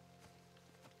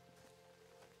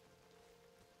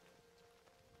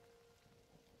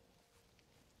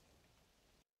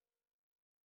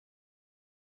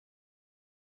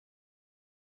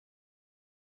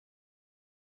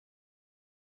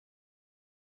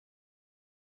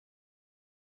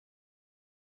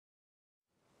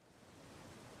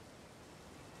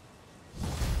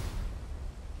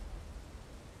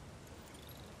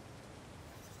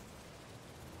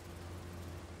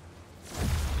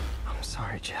 I'm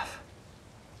sorry, Jeff.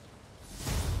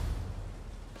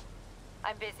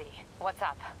 I'm busy. What's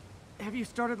up? Have you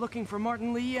started looking for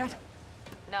Martin Lee yet?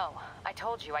 No, I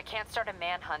told you I can't start a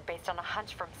manhunt based on a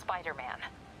hunch from Spider-Man.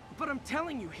 But I'm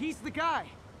telling you, he's the guy.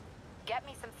 Get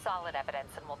me some solid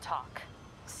evidence and we'll talk.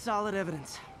 Solid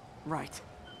evidence. Right.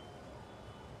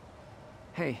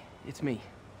 Hey, it's me.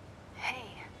 Hey,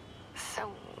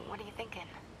 so what are you thinking?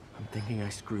 I'm thinking I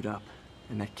screwed up,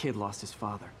 and that kid lost his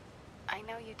father. I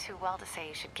know you too well to say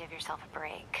you should give yourself a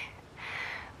break.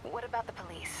 What about the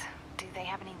police? Do they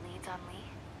have any leads on Lee?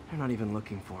 They're not even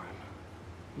looking for him.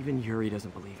 Even Yuri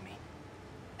doesn't believe me.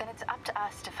 Then it's up to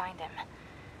us to find him.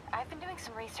 I've been doing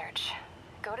some research.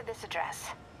 Go to this address.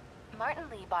 Martin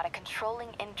Lee bought a controlling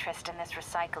interest in this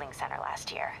recycling center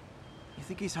last year. You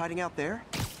think he's hiding out there?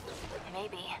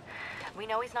 Maybe. We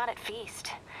know he's not at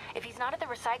Feast. If he's not at the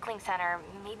recycling center,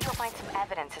 maybe we'll find some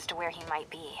evidence as to where he might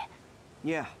be.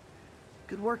 Yeah.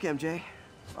 Good work, MJ.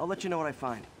 I'll let you know what I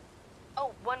find.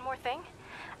 Oh, one more thing.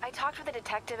 I talked with a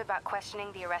detective about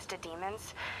questioning the arrested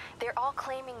demons. They're all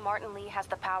claiming Martin Lee has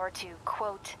the power to,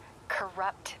 quote,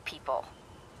 corrupt people.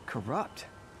 Corrupt?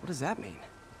 What does that mean?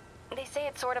 They say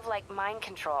it's sort of like mind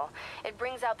control. It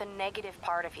brings out the negative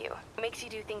part of you. Makes you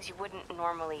do things you wouldn't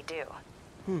normally do.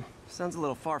 Sounds a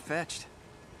little far-fetched.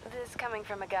 This coming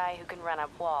from a guy who can run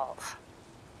up walls.